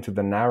won't go into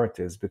the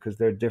narratives, because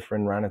they're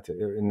different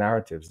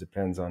narratives,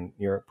 depends on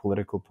your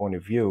political point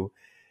of view.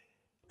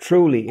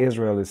 Truly,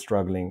 Israel is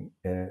struggling.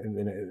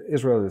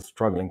 Israel is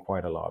struggling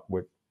quite a lot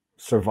with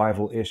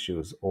survival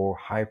issues or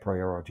high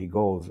priority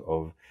goals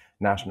of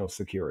national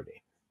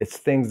security. It's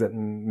things that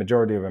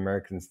majority of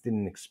Americans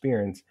didn't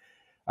experience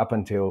up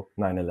until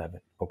 9/11.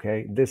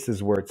 Okay, this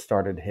is where it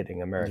started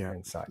hitting America Yeah.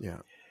 inside.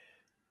 Yeah.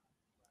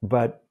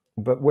 But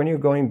when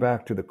you're going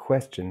back to the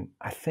question,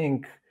 I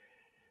think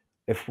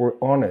if we're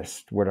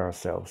honest with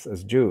ourselves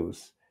as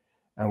Jews,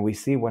 and we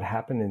see what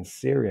happened in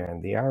Syria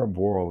and the Arab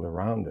world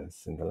around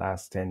us in the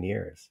last 10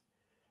 years,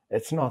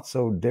 it's not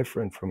so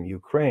different from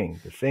Ukraine.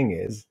 The thing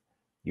is,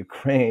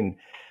 Ukraine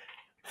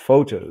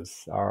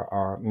photos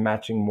are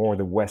matching more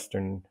the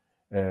Western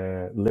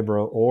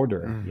liberal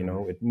order. You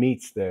know, it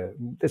meets the.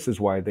 This is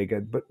why they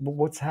get. But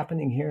what's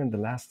happening here in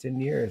the last 10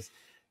 years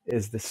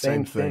is the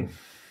Same same thing.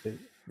 thing.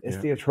 It's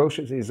Yeah. the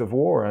atrocities of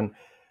war. And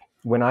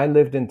when I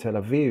lived in Tel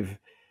Aviv,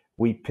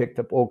 we picked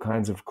up all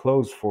kinds of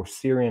clothes for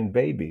Syrian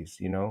babies.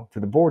 You know, to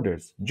the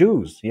borders.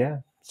 Jews, yeah.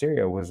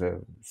 Syria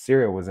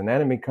was an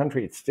enemy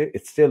country. It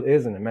still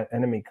is an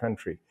enemy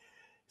country.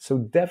 So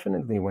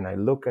definitely, when I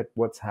look at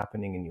what's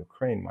happening in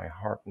Ukraine, my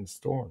heart is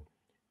torn.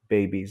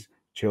 Babies,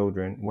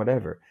 children,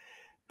 whatever.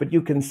 But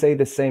you can say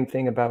the same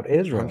thing about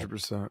Israel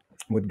 100%.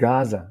 with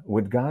Gaza.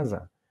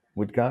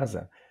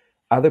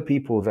 Other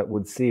people that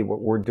would see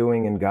what we're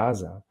doing in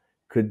Gaza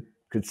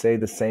could say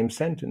the same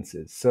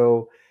sentences.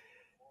 So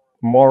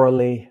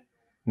morally,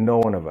 no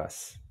one of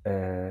us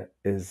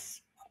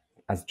is,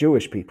 as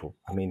Jewish people.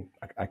 I mean,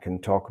 I can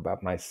talk about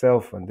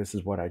myself, and this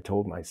is what I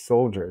told my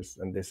soldiers,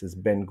 and this is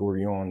Ben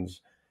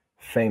Gurion's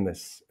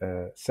famous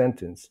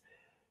sentence.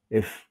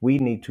 If we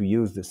need to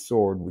use the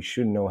sword, we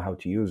should know how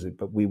to use it,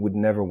 but we would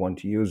never want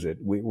to use it.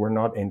 We're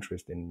not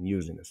interested in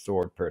using a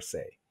sword per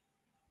se.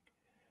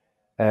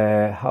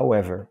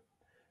 However,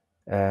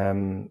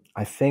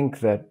 I think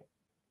that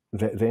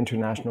the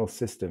international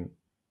system,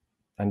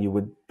 and you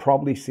would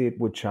probably see it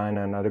with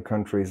China and other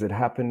countries, it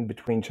happened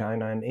between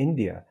China and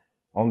India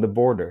on the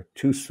border,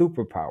 two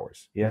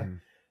superpowers, yeah,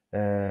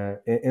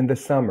 in the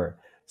summer.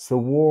 So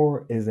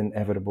war is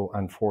inevitable,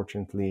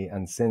 unfortunately,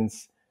 and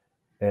since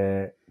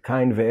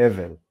Cain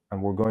ve'Evel,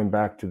 and we're going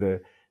back to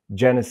the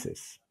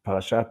Genesis,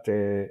 Parashat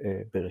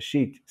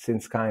Bereshit,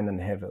 since Cain and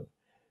Hevel.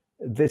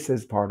 This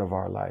is part of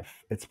our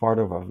life. It's part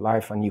of our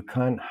life, and you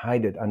can't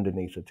hide it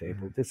underneath the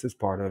table. This is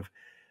part of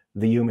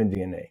the human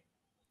DNA,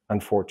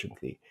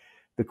 unfortunately.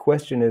 The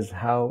question is,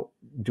 how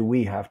do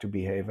we have to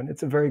behave? And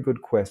it's a very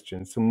good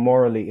question. So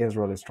morally,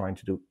 Israel is trying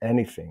to do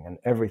anything and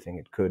everything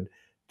it could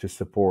to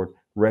support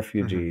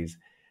refugees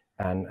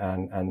and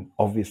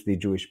obviously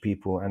Jewish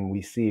people. And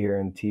we see here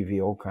in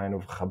TV all kind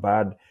of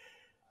Chabad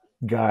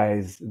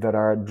guys that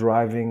are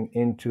driving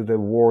into the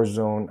war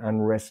zone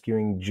and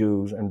rescuing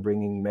Jews and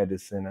bringing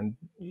medicine and,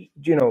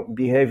 you know,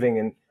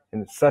 behaving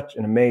in such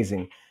an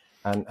amazing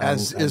and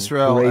As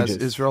courageous.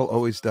 Israel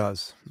always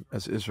does.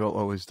 As Israel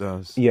always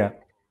does. Yeah,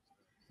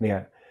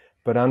 yeah.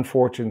 But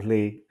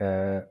unfortunately,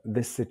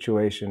 this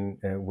situation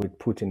with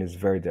Putin is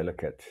very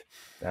delicate,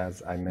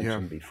 as I Yeah.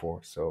 mentioned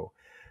before. So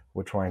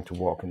we're trying to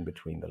walk in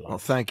between the Well,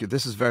 lines. thank you.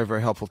 This is very,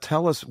 very helpful.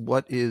 Tell us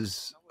what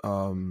is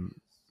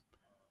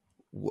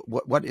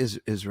what is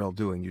Israel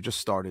doing? You just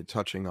started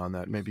touching on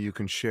that. Maybe you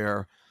can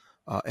share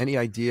any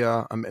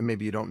idea.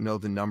 Maybe you don't know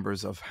the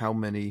numbers of how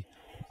many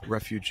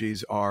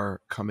refugees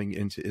are coming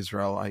into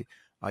Israel. I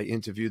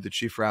interviewed the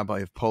chief rabbi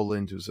of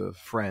Poland, who's a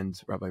friend,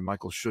 Rabbi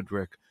Michael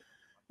Shudrick,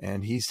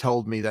 and he's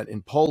told me that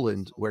in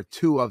Poland, where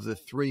 2 of the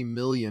 3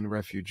 million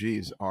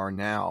refugees are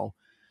now,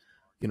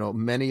 you know,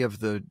 many of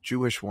the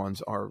Jewish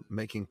ones are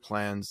making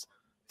plans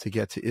to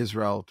get to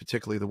Israel,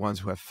 particularly the ones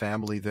who have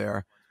family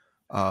there.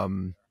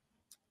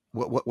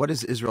 What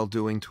is Israel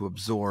doing to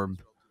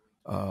absorb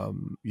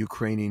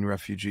Ukrainian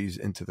refugees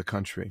into the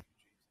country?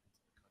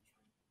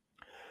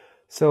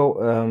 So,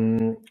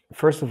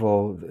 first of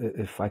all,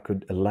 if I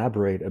could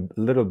elaborate a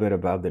little bit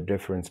about the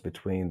difference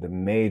between the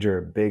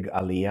major big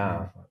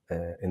aliyah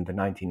in the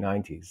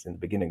 1990s, in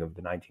the beginning of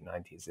the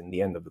 1990s, in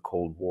the end of the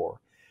Cold War,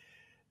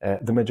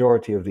 the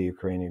majority of the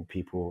Ukrainian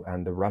people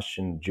and the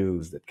Russian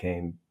Jews that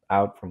came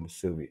out from the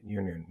Soviet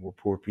Union were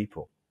poor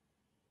people.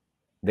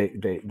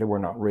 They were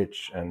not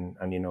rich, and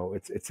you know,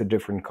 it's a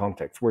different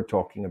context. We're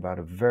talking about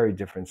a very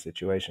different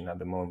situation at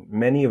the moment.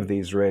 Many of the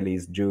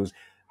Israelis, Jews,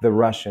 the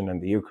Russian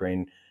and the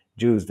Ukraine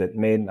Jews that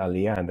made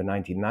Aliyah in the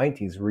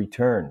 1990s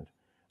returned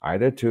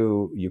either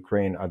to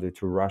Ukraine, either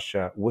to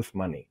Russia with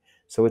money.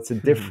 So it's a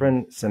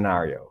different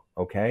scenario,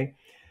 okay?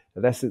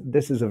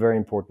 This is a very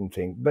important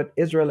thing. But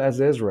Israel as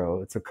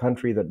Israel, it's a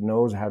country that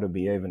knows how to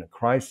behave in a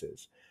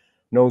crisis,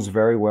 knows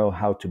very well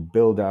how to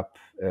build up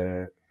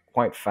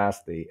quite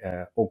fastly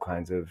all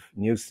kinds of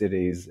new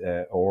cities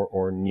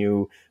or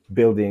new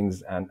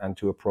buildings and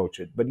to approach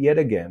it. But yet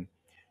again,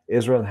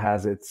 Israel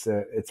has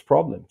its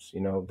problems.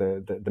 You know,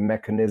 the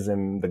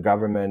mechanism, the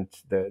government,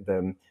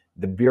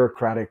 the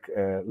bureaucratic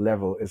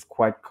level is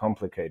quite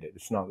complicated.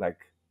 It's not like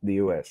the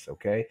U.S.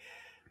 Okay,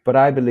 but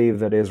I believe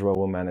that Israel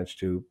will manage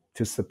to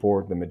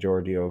support the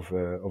majority of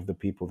the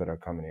people that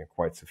are coming here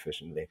quite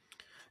sufficiently.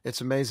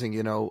 It's amazing,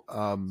 you know.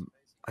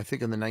 I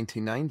think in the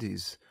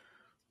 1990s,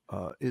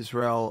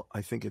 Israel,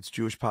 I think its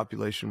Jewish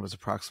population was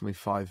approximately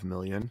 5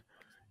 million.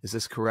 Is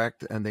this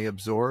correct? And they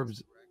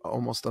absorbed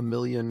almost a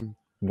million.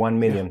 1 Yeah.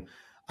 million.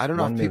 I don't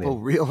know 1 if people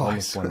million, realize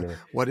almost 1 million.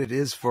 what it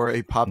is for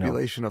a No,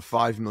 population of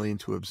 5 million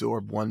to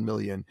absorb 1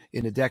 million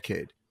in a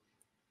decade.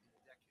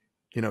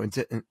 You know,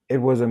 it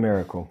was a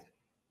miracle.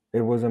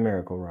 It was a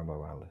miracle, Rabbi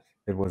Wallace.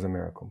 It was a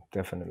miracle,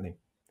 definitely.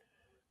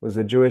 It was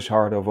the Jewish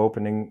heart of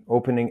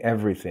opening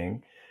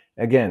everything.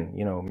 Again,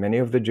 you know, many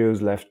of the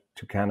Jews left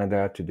to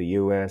Canada, to the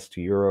US,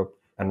 to Europe,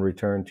 and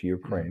returned to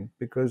Ukraine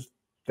because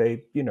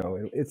they, you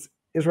know,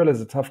 Israel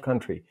is a tough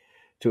country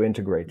to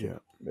integrate in. yeah,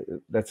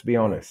 Let's be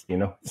right. honest, you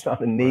know, it's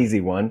not an Right.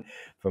 easy one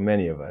for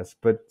many of us,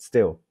 but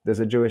still, there's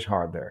a Jewish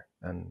heart there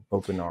and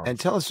open And arms.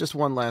 tell us just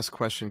one last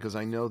question, because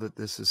I know that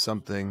this is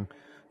something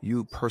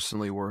you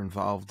personally were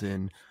involved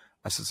in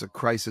as a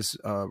crisis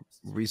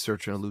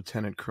researcher and a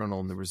lieutenant colonel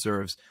in the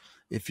reserves.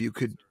 If you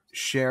could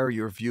share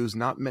your views,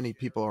 not many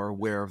people are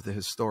aware of the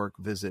historic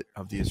visit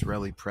of the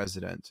Israeli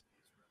president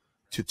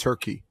to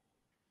Turkey,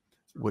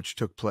 which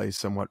took place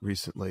somewhat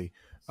recently.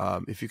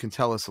 If you can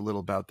tell us a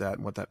little about that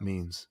and what that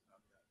means.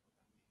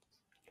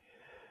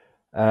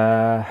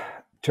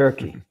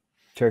 Turkey.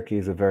 Turkey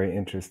is a very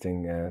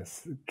interesting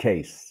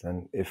case.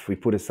 And if we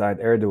put aside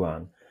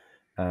Erdogan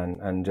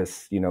and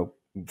just, you know,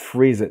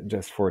 freeze it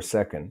just for a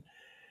second,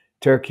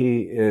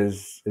 Turkey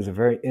is a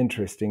very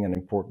interesting and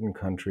important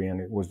country,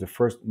 and it was the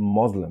first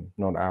Muslim,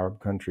 not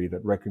Arab, country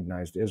that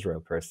recognized Israel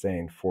per se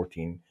in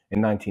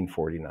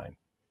 1949.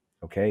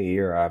 Okay, a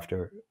year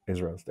after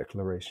Israel's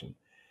declaration.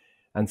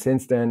 And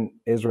since then,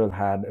 Israel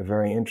had a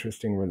very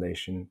interesting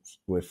relations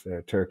with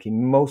Turkey,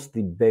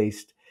 mostly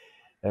based.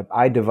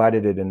 I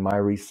divided it in my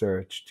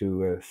research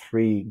to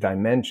three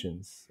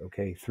dimensions.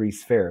 Okay, three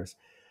spheres.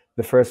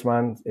 The first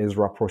one is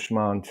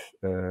rapprochement,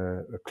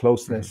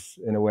 closeness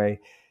in a way,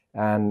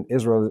 and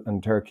Israel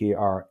and Turkey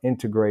are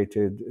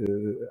integrated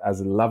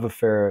as a love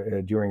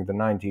affair during the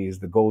 90s,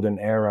 the golden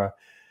era,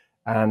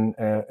 and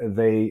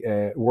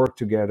they work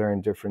together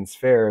in different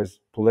spheres: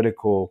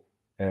 political,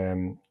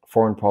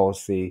 foreign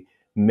policy,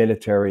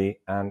 military,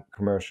 and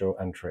commercial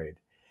and trade.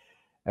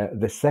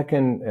 The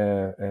second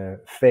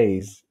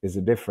phase is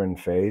a different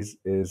phase,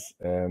 is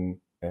the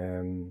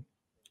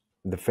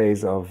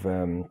phase of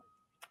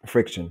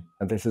friction.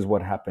 And this is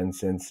what happened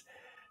since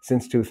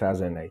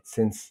 2008.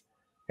 Since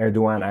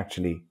Erdogan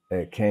actually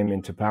came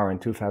into power in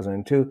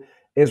 2002,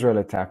 Israel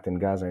attacked in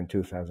Gaza in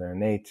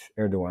 2008.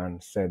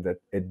 Erdogan said that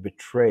it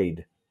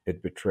betrayed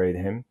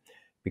him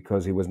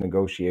because he was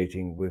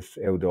negotiating with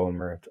Ehud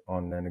Olmert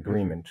on an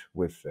agreement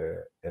with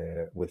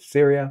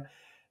Syria.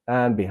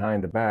 And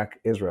behind the back,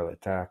 Israel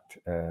attacked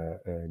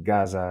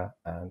Gaza,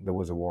 and there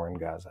was a war in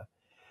Gaza.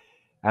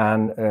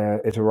 And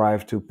it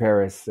arrived to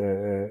Paris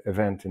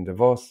event in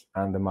Davos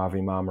and the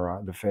Mavi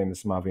Marmara, the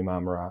famous Mavi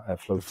Marmara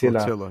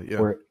flotilla, Yeah.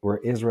 where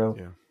Israel,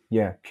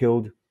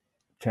 killed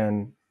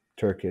 10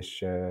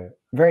 Turkish,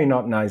 very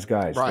not nice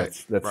guys.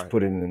 Right. Let's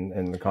put it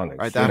in the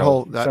context. Right. That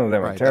some of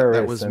them are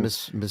terrorists. That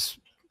was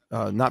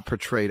not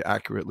portrayed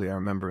accurately. I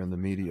remember in the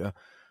media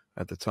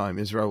at the time,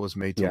 Israel was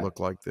made to look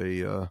like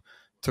they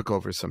took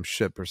over some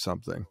ship or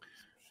something.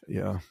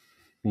 Yeah.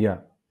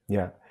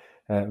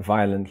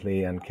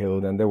 Violently and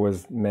killed, and there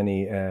was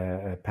many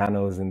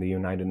panels in the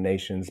United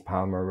Nations,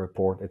 Palmer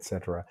Report,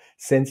 etc.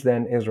 Since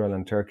then, Israel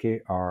and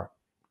Turkey are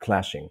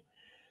clashing,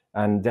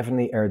 and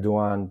definitely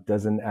Erdogan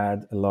doesn't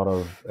add a lot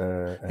of.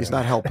 He's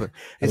not helping.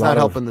 He's not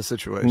helping the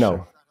situation.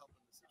 No,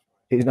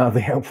 he's not the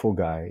helpful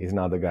guy. He's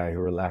not the guy who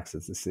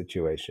relaxes the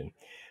situation.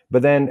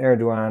 But then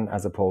Erdogan,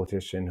 as a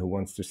politician who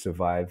wants to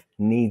survive,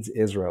 needs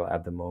Israel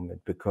at the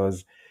moment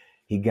because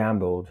he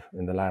gambled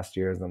in the last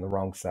years on the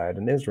wrong side.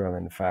 And Israel,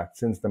 in fact,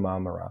 since the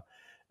Marmara,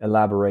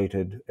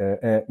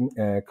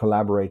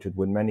 collaborated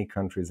with many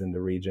countries in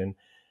the region.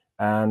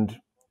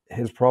 And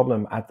his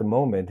problem at the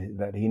moment is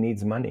that he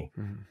needs money.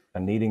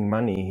 And needing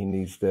money, he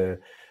needs the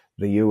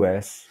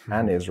US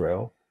and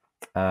Israel.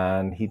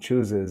 And he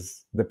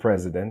chooses the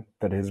president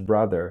that his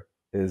brother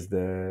is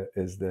the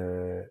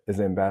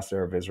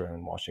ambassador of Israel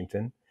in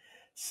Washington.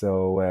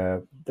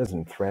 So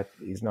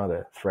he's not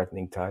a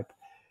threatening type.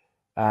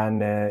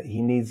 And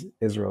he needs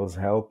Israel's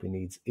help. He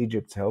needs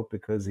Egypt's help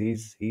because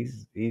he's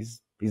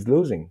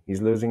losing.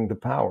 He's losing the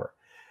power.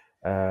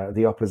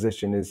 The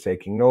opposition is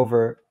taking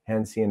over.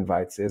 Hence, he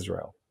invites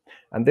Israel.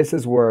 And this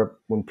is where,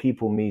 when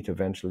people meet,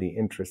 eventually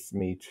interests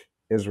meet.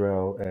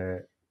 Israel,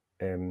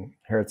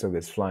 Herzog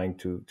is flying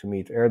to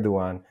meet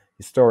Erdogan.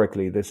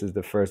 Historically, this is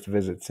the first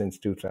visit since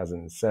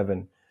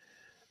 2007,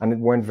 and it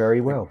went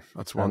very well.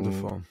 That's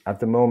wonderful. And at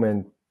the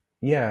moment,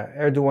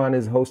 Erdogan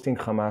is hosting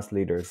Hamas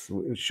leaders.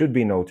 It should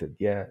be noted.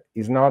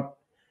 He's not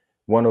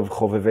one of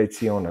Chovevei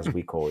Tzion, as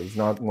we call it. He's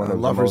not one of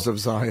lovers the of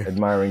Zion,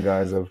 admiring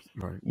guys of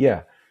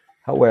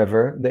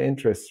However, the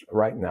interest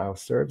right now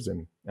serves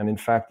him. And in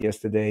fact,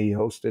 yesterday he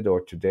hosted,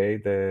 or today,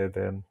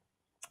 the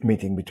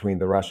meeting between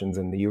the Russians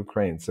and the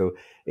Ukraine. So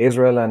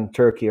Israel and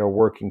Turkey are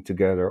working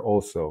together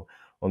also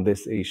on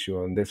this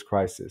issue, on this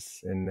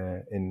crisis in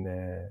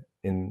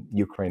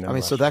Ukraine and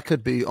Russia. So that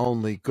could be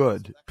only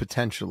good,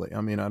 potentially.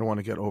 I mean, I don't want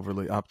to get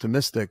overly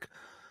optimistic,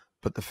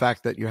 but the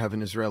fact that you have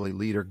an Israeli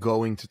leader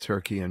going to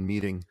Turkey and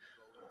meeting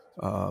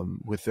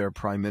with their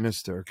prime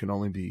minister can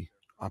only be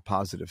a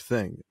positive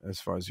thing as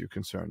far as you're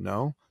concerned.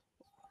 No.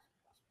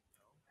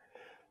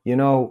 You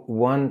know,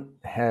 one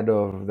head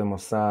of the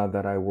Mossad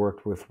that I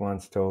worked with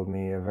once told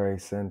me a very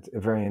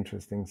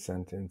interesting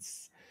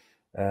sentence.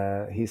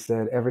 He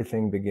said,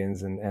 "Everything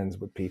begins and ends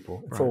with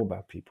people. It's Right. all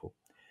about people."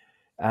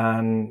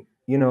 And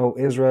you know,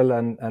 Israel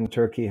and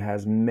Turkey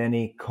has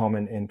many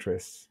common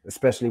interests,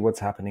 especially what's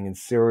happening in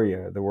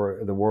Syria, the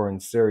war in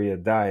Syria,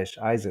 Daesh,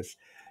 ISIS.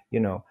 You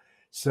know,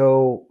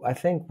 so I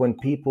think when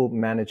people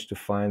manage to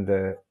find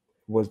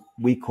what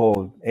we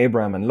call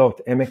Abraham and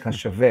Lot, Emek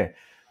HaShaveh,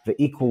 the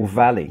equal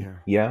valley,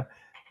 yeah,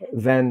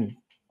 then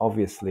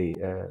obviously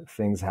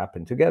things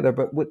happen together.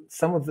 But with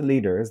some of the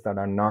leaders that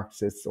are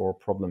narcissists or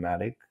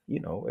problematic, you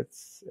know,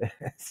 it's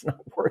it's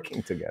not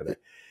working together.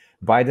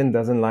 Biden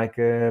doesn't like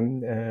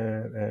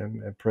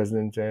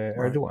President Right.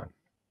 Erdogan.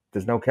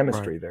 There's no Right.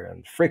 chemistry there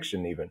and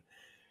friction even.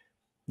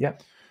 Yeah.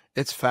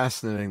 It's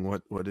fascinating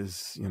what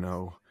is, you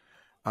know.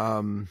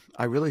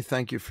 I really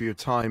thank you for your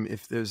time.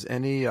 If there's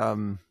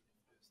anything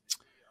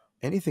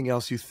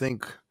else you think,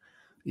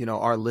 you know,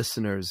 our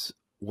listeners,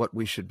 what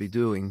we should be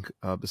doing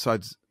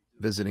besides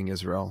visiting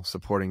Israel,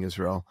 supporting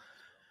Israel,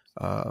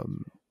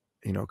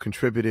 you know,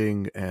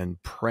 contributing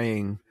and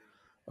praying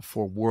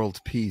for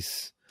world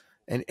peace,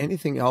 and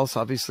anything else.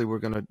 Obviously,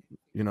 we're going to,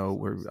 you know,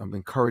 I'm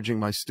encouraging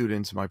my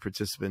students, my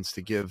participants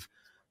to give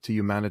to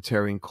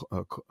humanitarian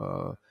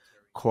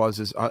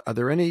causes. Are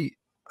there any,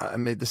 I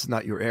mean, this is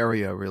not your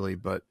area really,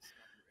 but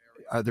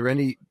are there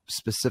any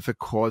specific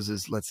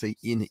causes, let's say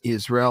in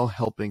Israel,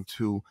 helping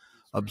to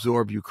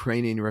absorb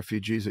Ukrainian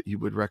refugees that you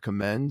would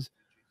recommend?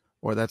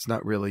 Or that's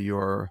not really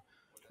your,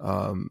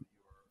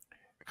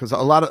 because a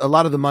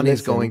lot of the money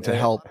is going Listen, to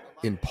help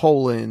in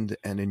Poland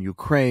and in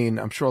Ukraine.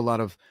 I'm sure a lot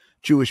of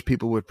Jewish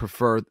people would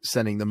prefer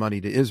sending the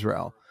money to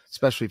Israel,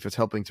 especially if it's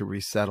helping to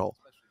resettle,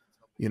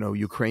 you know,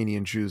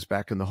 Ukrainian Jews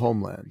back in the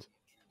homeland.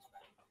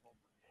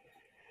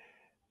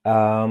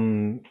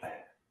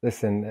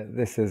 listen,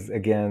 this is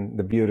again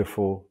the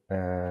beautiful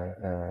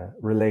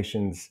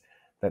relations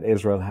that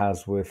Israel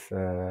has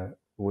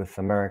with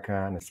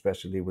America and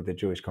especially with the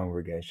Jewish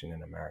congregation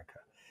in America,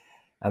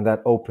 and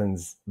that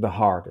opens the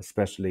heart,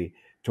 especially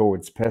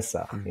towards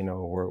Pesach. You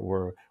know,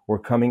 we're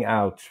coming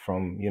out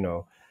from, you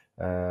know,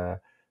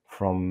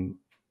 from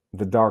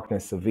the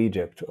darkness of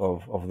Egypt,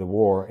 of the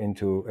war,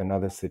 into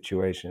another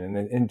situation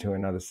and into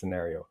another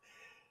scenario.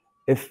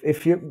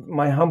 If you,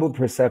 my humble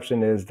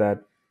perception is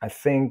that I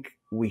think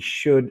we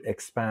should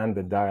expand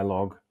the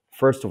dialogue,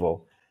 first of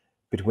all,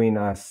 between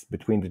us,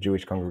 between the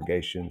Jewish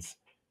congregations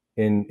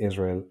in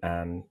Israel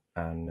and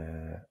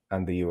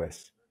the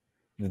U.S.,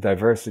 the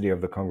diversity of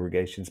the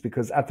congregations,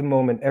 because at the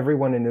moment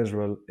everyone in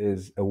Israel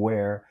is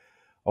aware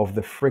of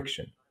the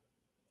friction,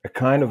 a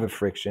kind of a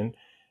friction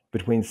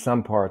between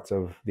some parts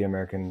of the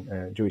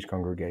American Jewish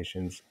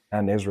congregations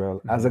and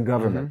Israel as a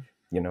government,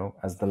 you know,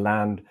 as the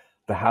land,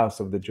 the house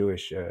of the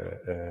Jewish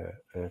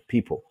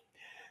people.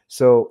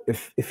 So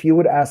if you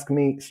would ask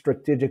me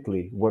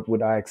strategically, what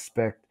would I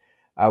expect?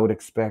 I would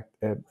expect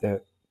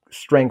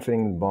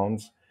strengthening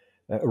bonds,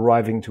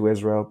 arriving to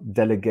Israel,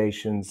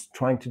 delegations,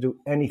 trying to do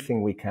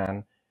anything we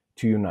can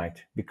to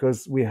unite,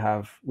 because we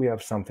have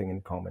something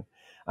in common,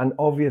 and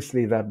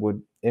obviously that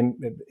would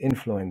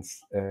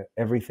influence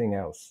everything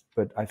else.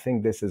 But I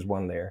think this is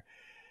one layer.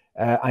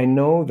 I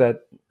know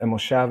that a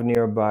moshav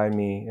nearby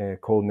me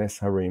called Nes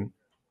Harim,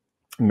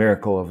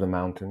 Miracle of the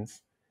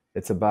Mountains.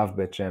 It's above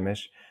Bet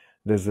Shemesh.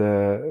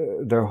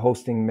 They're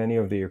hosting many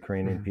of the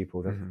Ukrainian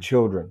people, that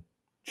children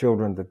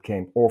that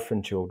came,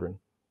 orphan children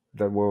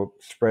that were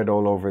spread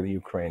all over the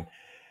Ukraine.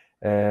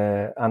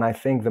 And I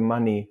think the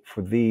money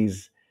for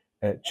these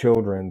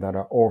children that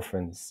are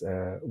orphans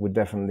would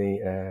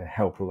definitely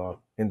help a lot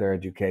in their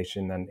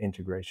education and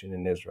integration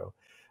in Israel.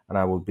 And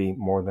I will be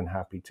more than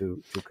happy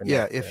to connect.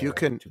 Yeah, if you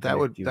can, that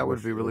would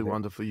with, be really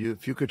wonderful.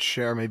 If you could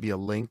share maybe a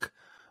link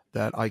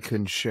that I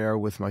can share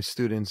with my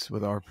students,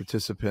 with our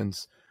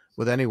participants,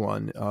 with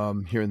anyone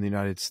here in the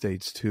United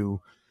States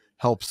to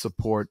help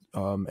support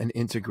and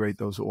integrate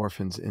those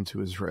orphans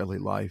into Israeli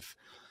life.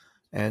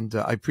 And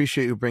I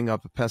appreciate you bring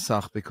up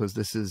Pesach, because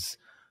this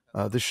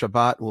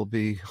Shabbat will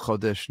be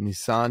Chodesh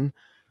Nisan,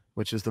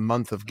 which is the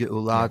month of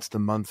Geulah. It's the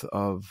month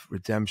of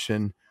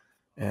redemption.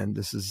 And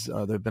this is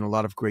there have been a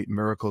lot of great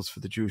miracles for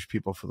the Jewish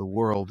people, for the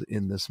world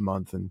in this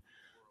month. And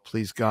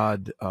please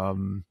God,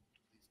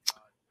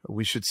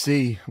 we should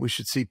see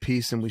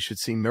peace, and we should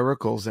see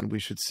miracles, and we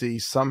should see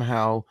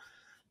somehow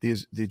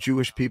the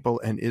Jewish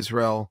people and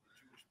Israel,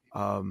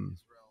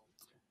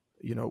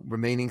 you know,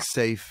 remaining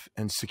safe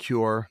and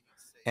secure.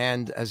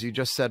 And as you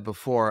just said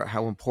before,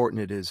 how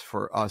important it is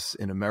for us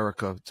in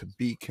America to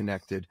be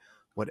connected,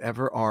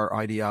 whatever our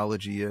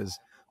ideology is,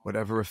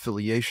 whatever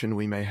affiliation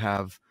we may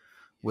have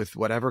with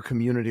whatever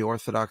community,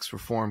 Orthodox,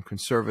 Reform,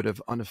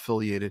 Conservative,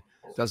 unaffiliated,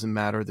 doesn't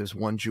matter. There's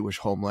one Jewish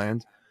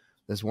homeland.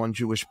 There's one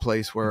Jewish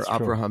place where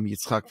Abraham,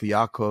 Yitzchak,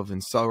 Yaakov,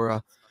 and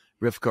Sarah,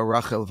 Rivka,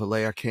 Rachel,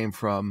 Leah came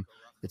from.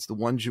 It's the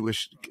one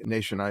Jewish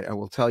nation. I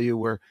will tell you,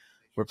 we're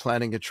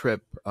planning a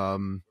trip.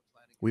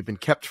 We've been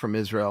kept from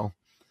Israel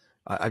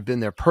I've been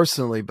there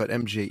personally, but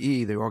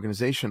MJE, the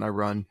organization I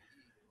run,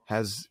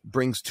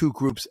 brings 2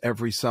 groups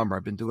every summer.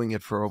 I've been doing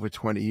it for over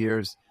 20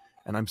 years,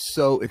 and I'm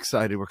so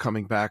excited. We're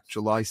coming back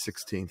July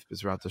 16th,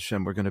 B'ezrat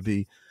Hashem. We're going to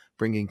be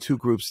bringing 2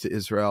 groups to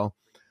Israel.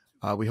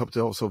 We hope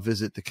to also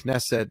visit the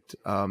Knesset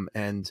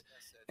and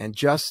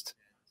just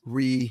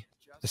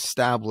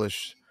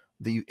re-establish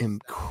the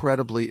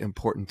incredibly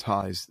important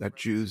ties that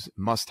Jews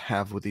must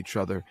have with each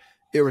other,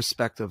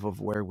 irrespective of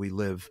where we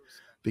live,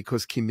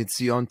 because Ki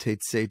Mitzion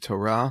Tetzei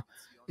Torah,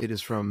 it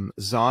is from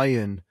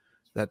Zion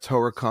that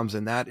Torah comes,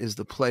 and that is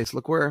the place.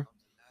 Look where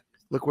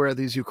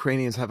these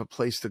Ukrainians have a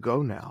place to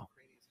go now.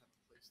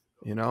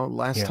 You know,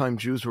 last time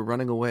Jews were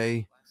running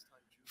away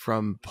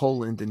from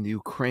Poland and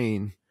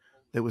Ukraine,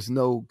 there was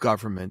no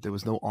government, there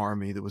was no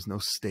army, there was no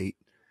state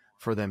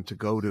for them to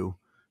go to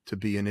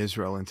be in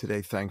Israel. And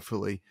today,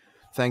 thankfully,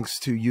 thanks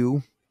to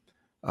you,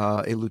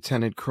 a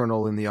lieutenant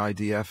colonel in the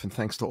IDF, and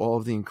thanks to all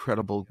of the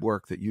incredible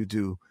work that you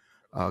do,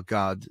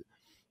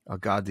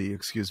 Gadi,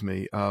 excuse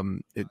me,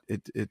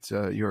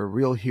 you're a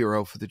real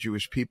hero for the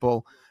Jewish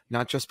people,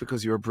 not just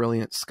because you're a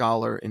brilliant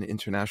scholar in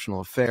international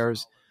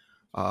affairs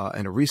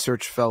and a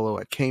research fellow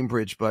at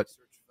Cambridge, but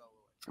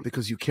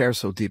because you care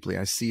so deeply.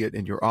 I see it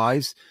in your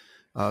eyes.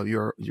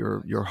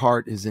 Your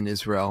heart is in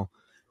Israel,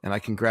 and I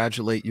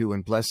congratulate you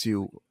and bless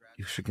you.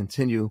 You should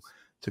continue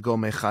to go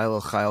mechail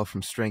el chail,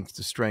 from strength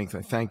to strength.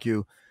 I thank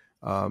you,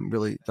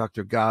 really,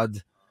 Dr.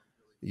 Gad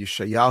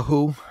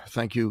Yishayahu.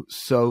 Thank you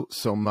so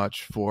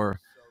much for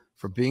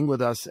being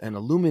with us and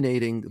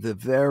illuminating the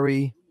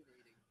very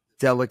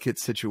delicate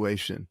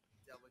situation,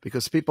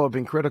 because people have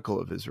been critical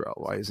of Israel.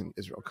 Why isn't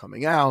Israel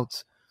coming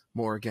out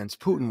more against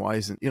Putin? Why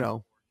isn't,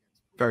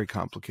 very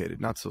complicated,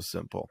 not so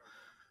simple.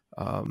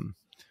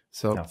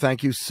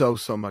 Thank you so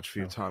much for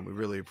your time. We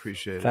really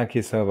appreciate it. Thank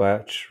you so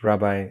much,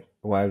 Rabbi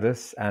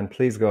Wildis. And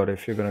please, God,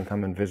 if you're going to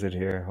come and visit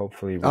here,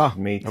 hopefully we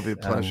can meet. It'll be a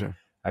pleasure.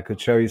 I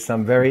could show you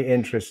some very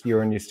you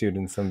and your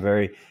students, some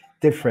very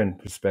different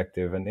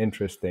perspective and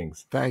interest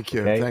things. Thank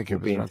you. Okay? Thank you.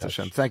 We'll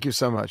Thank you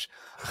so much.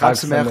 Chag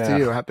Sameach to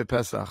you. Happy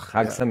Pesach.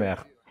 Chag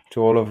Sameach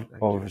to all of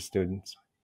our students.